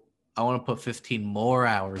want to put 15 more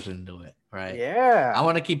hours into it, right? Yeah. I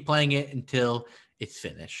want to keep playing it until it's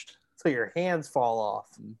finished. So your hands fall off.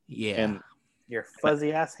 Yeah. And Your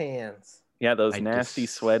fuzzy ass hands. yeah, those nasty,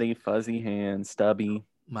 sweaty, fuzzy hands, stubby.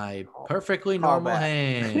 My perfectly normal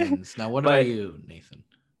hands. Now, what about you, Nathan?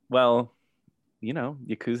 Well,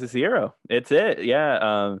 Yakuza 0. It's it.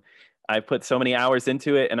 Yeah. I put so many hours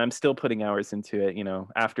into it, and I'm still putting hours into it,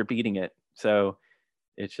 after beating it. So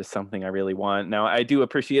it's just something I really want. Now, I do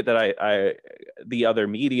appreciate that I the other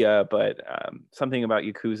media, but something about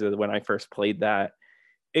Yakuza, when I first played that,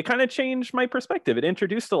 it kind of changed my perspective. It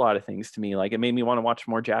introduced a lot of things to me. Like, it made me want to watch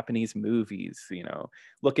more Japanese movies,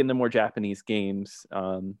 look into more Japanese games.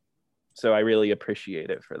 So I really appreciate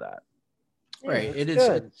it for that. Right.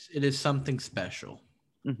 Yeah, it is something special,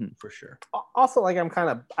 for sure. Also, I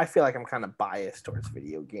feel like I'm kind of biased towards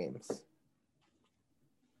video games.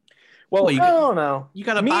 Well, I don't know. You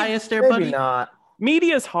got a bias there, maybe buddy? not.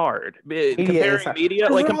 Media's hard. Comparing media,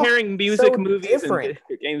 Because like they're all comparing music, so movies, different. and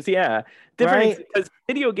video games. Yeah, different. Right? Because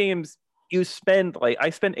video games, I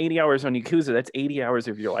spent 80 hours on Yakuza. That's 80 hours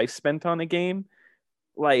of your life spent on a game.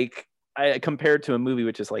 Like, compared to a movie,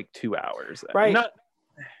 which is like 2 hours. Right.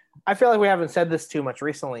 I feel like we haven't said this too much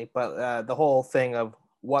recently, but the whole thing of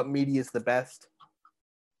what media is the best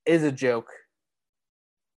is a joke.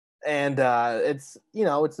 And it's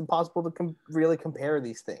impossible to really compare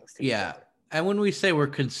these things to each other. And when we say we're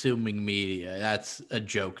consuming media, that's a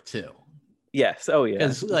joke too. Yes. Oh yeah.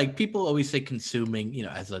 Because people always say consuming,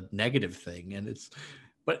 as a negative thing,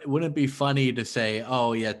 but wouldn't it be funny to say,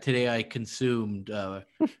 oh yeah, today I consumed a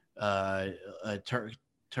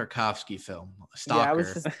Tarkovsky film, Stalker. Yeah,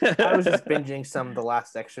 I was just binging some of The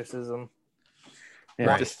Last Exorcism.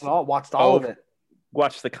 Yeah, watched all of it.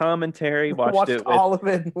 Watched the commentary. Watched all of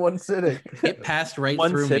it in one sitting. It passed right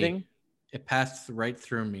through me. It passed right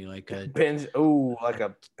through me like a binge. Ooh, like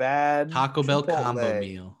a bad Taco Bell Chipotle combo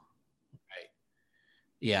meal. Right.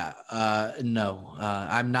 Yeah. No.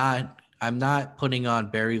 I'm not putting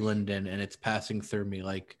on Barry Lyndon, and it's passing through me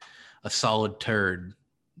like a solid turd.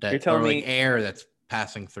 You're telling me air that's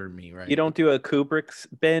passing through me, right? You don't do a Kubrick's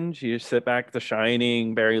binge. You just sit back, The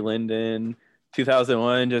Shining, Barry Lyndon,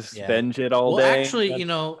 2001, just binge it all day. Well, actually,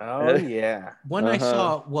 oh yeah. When I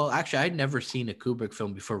saw, I'd never seen a Kubrick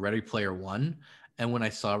film before Ready Player One, and when I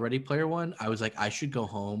saw Ready Player One, I was like, I should go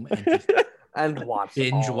home and just and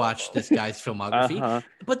binge watch this guy's filmography.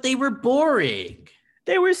 But they were boring.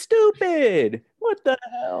 They were stupid. What the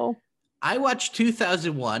hell? I watched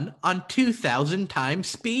 2001 on 2,000 times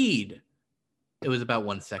speed. It was about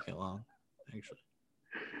 1 second long, actually.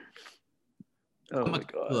 Oh my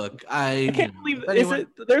god! Look, I can't believe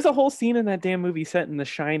there's a whole scene in that damn movie set in the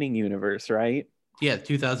Shining universe, right? Yeah,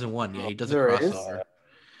 2001. Yeah, he does There a crossover.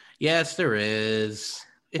 Yes, there is.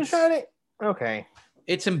 It's Shining. Okay.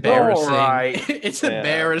 It's embarrassing. Right. It's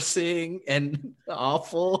embarrassing and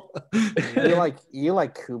awful. You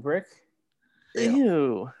like Kubrick?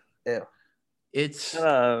 Ew. It's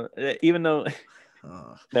even though.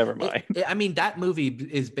 Never mind. I mean, that movie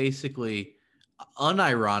is basically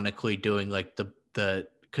unironically doing like the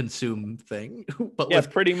consume thing,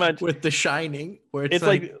 but pretty much with The Shining, where it's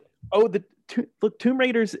like look, Tomb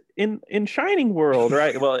Raiders in Shining World,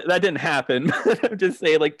 right? Well, that didn't happen. I'm just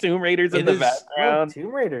saying, like, Tomb Raiders in the background.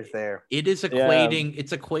 Tomb Raiders there. It is equating.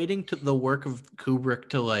 It's equating to the work of Kubrick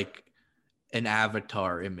to like an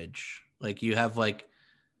Avatar image. Like you have like,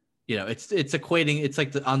 it's equating. It's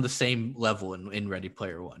like on the same level in Ready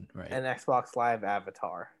Player One, right? An Xbox Live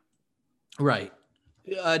Avatar. Right.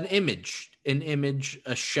 An image,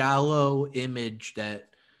 a shallow image that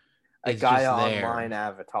A is Gaia just there. Online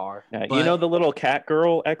avatar. Yeah, But- you know the little cat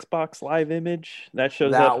girl Xbox Live image that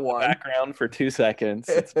shows That up in the one. background for 2 seconds.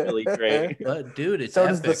 It's really great. But dude, it's So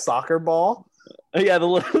epic. does the soccer ball. Yeah, the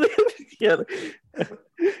little yeah.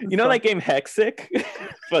 You know that game Hexic?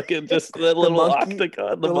 Fucking just the little monkey-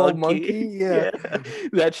 octagon, the the little monkey. monkey, yeah.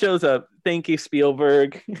 That shows up. Thank you,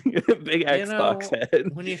 Spielberg. Big Xbox head.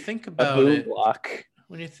 When you think A about boom it, block.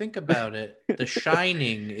 when you think about it, The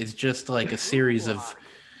Shining is just like a series of.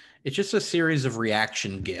 It's just a series of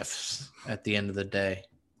reaction gifs at the end of the day.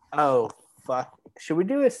 Oh fuck! Should we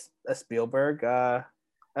do a Spielberg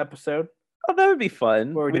episode Oh, that would be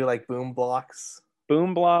fun. where we do like boom blocks?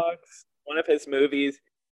 Boom blocks. One of his movies.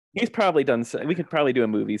 He's probably done. We could probably do a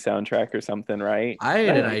movie soundtrack or something, right? I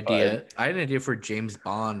had an That'd be idea. fun. I had an idea for a James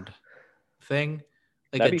Bond thing,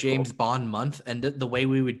 like That'd a be cool. James Bond month. And the way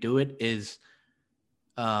we would do it is,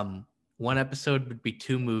 one episode would be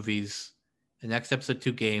 2 movies, the next episode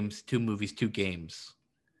 2 games, 2 movies, 2 games.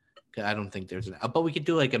 'Cause I don't think there's but we could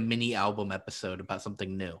do like a mini album episode about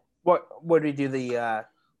something new. What would we do the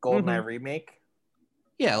GoldenEye remake?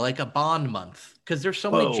 Yeah, like a Bond month, because there's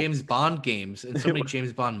so many Whoa. James Bond games and so many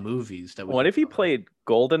James Bond movies that. What if you played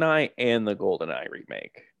GoldenEye and the GoldenEye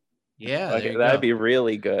remake? Yeah, Like, there you that'd go. be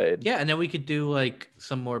really good. Yeah, and then we could do like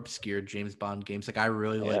some more obscure James Bond games. Like I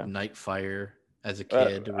really Yeah. like Nightfire as a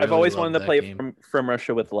kid. I've Really always loved wanted to that play game. from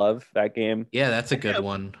Russia with Love, that game. Yeah, that's a good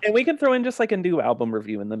one. And we can throw in just like a new album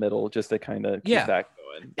review in the middle just to kind of keep Yeah. that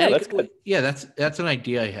going. Yeah, And that's good. Yeah, that's an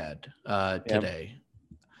idea I had today.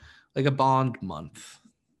 Like a Bond month.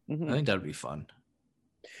 Mhm. I think that would be fun.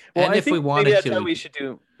 Well, and I if we think wanted maybe that's to, how we should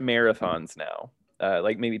do marathons now.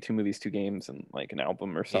 Like maybe 2 movies, 2 games, and like an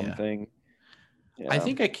album or something. I Yeah.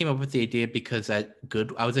 think I came up with the idea because I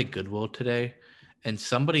was at Goodwill today, and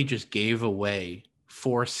somebody just gave away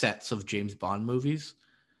 4 sets of James Bond movies.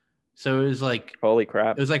 So it was like holy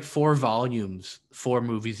crap. It was like 4 volumes, 4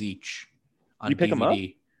 movies each on You pick 'em up?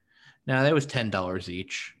 DVD. No, that was $10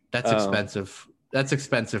 each. That's Oh. expensive. That's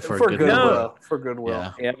expensive for, For a Goodwill. Goodwill. For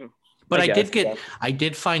Goodwill. Yeah. Yeah. But I guess, did yeah. I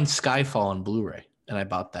did find Skyfall on Blu-ray, and I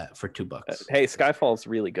bought that for $2. Hey, Skyfall's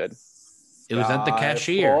really good. It was at the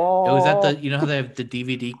cashier. It was at the, you know how they have the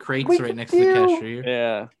DVD crates We right could next to the do- cashier?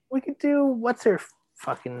 Yeah. We could do what's her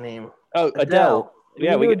fucking name? Oh, Adele.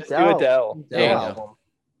 Yeah, we could just do Adele. There you go. album.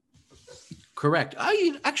 Correct.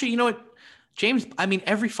 Actually, you know what? James, I mean,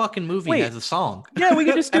 every fucking movie Wait. has a song. Yeah, we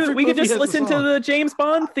could just do. Every We could movie just has a listen to song. the James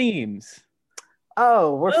Bond themes.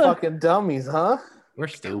 Oh, we're Ugh. fucking dummies, huh? We're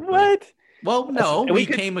stupid. What? Well, no, We we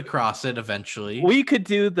could- came across it eventually. We could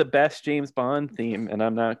do the best James Bond theme, and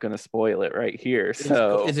I'm not going to spoil it right here.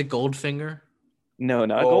 So Is it Goldfinger? no,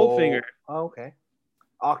 not Goldfinger. Oh, okay.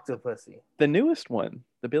 Octopussy. The newest one,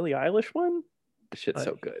 the Billie Eilish one. The shit's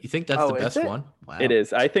so good. You think that's Oh, the is best it? one? Wow. It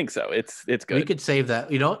is. I think so. It's We good. could save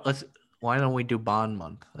that. You know what? Why don't we do Bond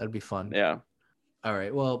month? That'd be fun. Yeah. All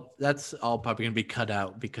right. Well, that's all probably gonna be cut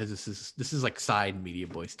out because this is like side media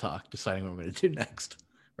boys talk, deciding what we're gonna do next.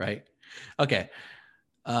 Right? Okay.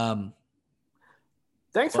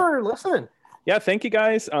 Thanks for listening. Yeah. Thank you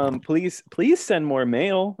guys. Please send more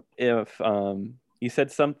mail. If you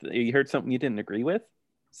said something, you heard something you didn't agree with,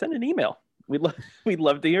 send an email. We'd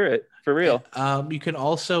love to hear it for real. You can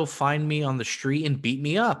also find me on the street and beat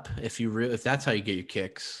me up if if that's how you get your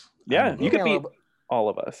kicks. Yeah, you could Email beat all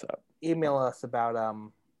of us up. Email us about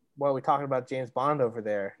what are we talking about James Bond over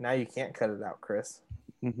there. Now you can't cut it out, Chris.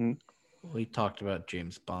 Mm-hmm. We talked about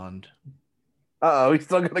James Bond. Uh-oh, he's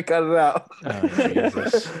still gonna cut it out. Oh,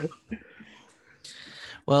 Jesus.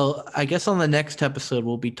 Well, I guess on the next episode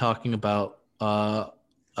we'll be talking about a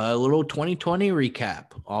little 2020 recap.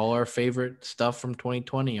 All our favorite stuff from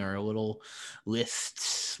 2020, our little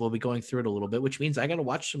lists. We'll be going through it a little bit, which means I got to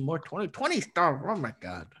watch some more 2020 stuff. Oh my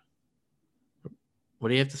god! What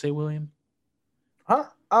do you have to say, William? Huh?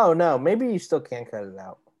 Oh no, maybe you still can cut it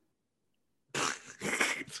out.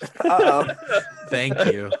 Uh-oh. Thank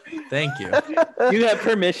you. Thank you. You have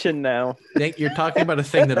permission now. You're talking about a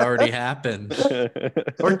thing that already happened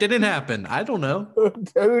or didn't happen. I don't know.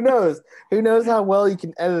 Who knows? Who knows how well you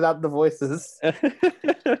can edit out the voices?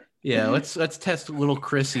 Yeah, let's test little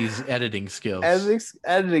Chrissy's editing skills.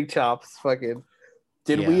 Editing chops. Fucking.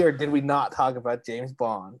 Did Yeah. we or did we not talk about James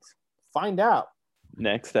Bond? Find out.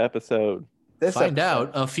 Next episode. This Find episode.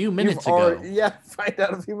 out a few You've minutes ago, already- yeah, find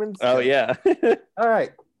out a few minutes Oh ago. yeah. All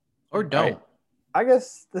right. or don't. Right. I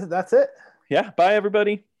guess that's it. Yeah. Bye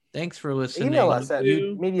everybody. Thanks for listening. Email us at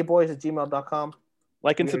you. mediaboys@gmail.com.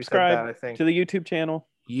 Like and We already said subscribe that, I think. to the YouTube channel.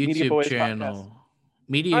 Media YouTube Boys channel. Podcast.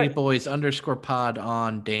 Media All right. Boys _pod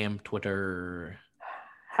on damn Twitter.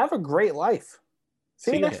 have a great life.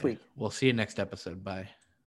 See you next week. We'll see you next episode. Bye.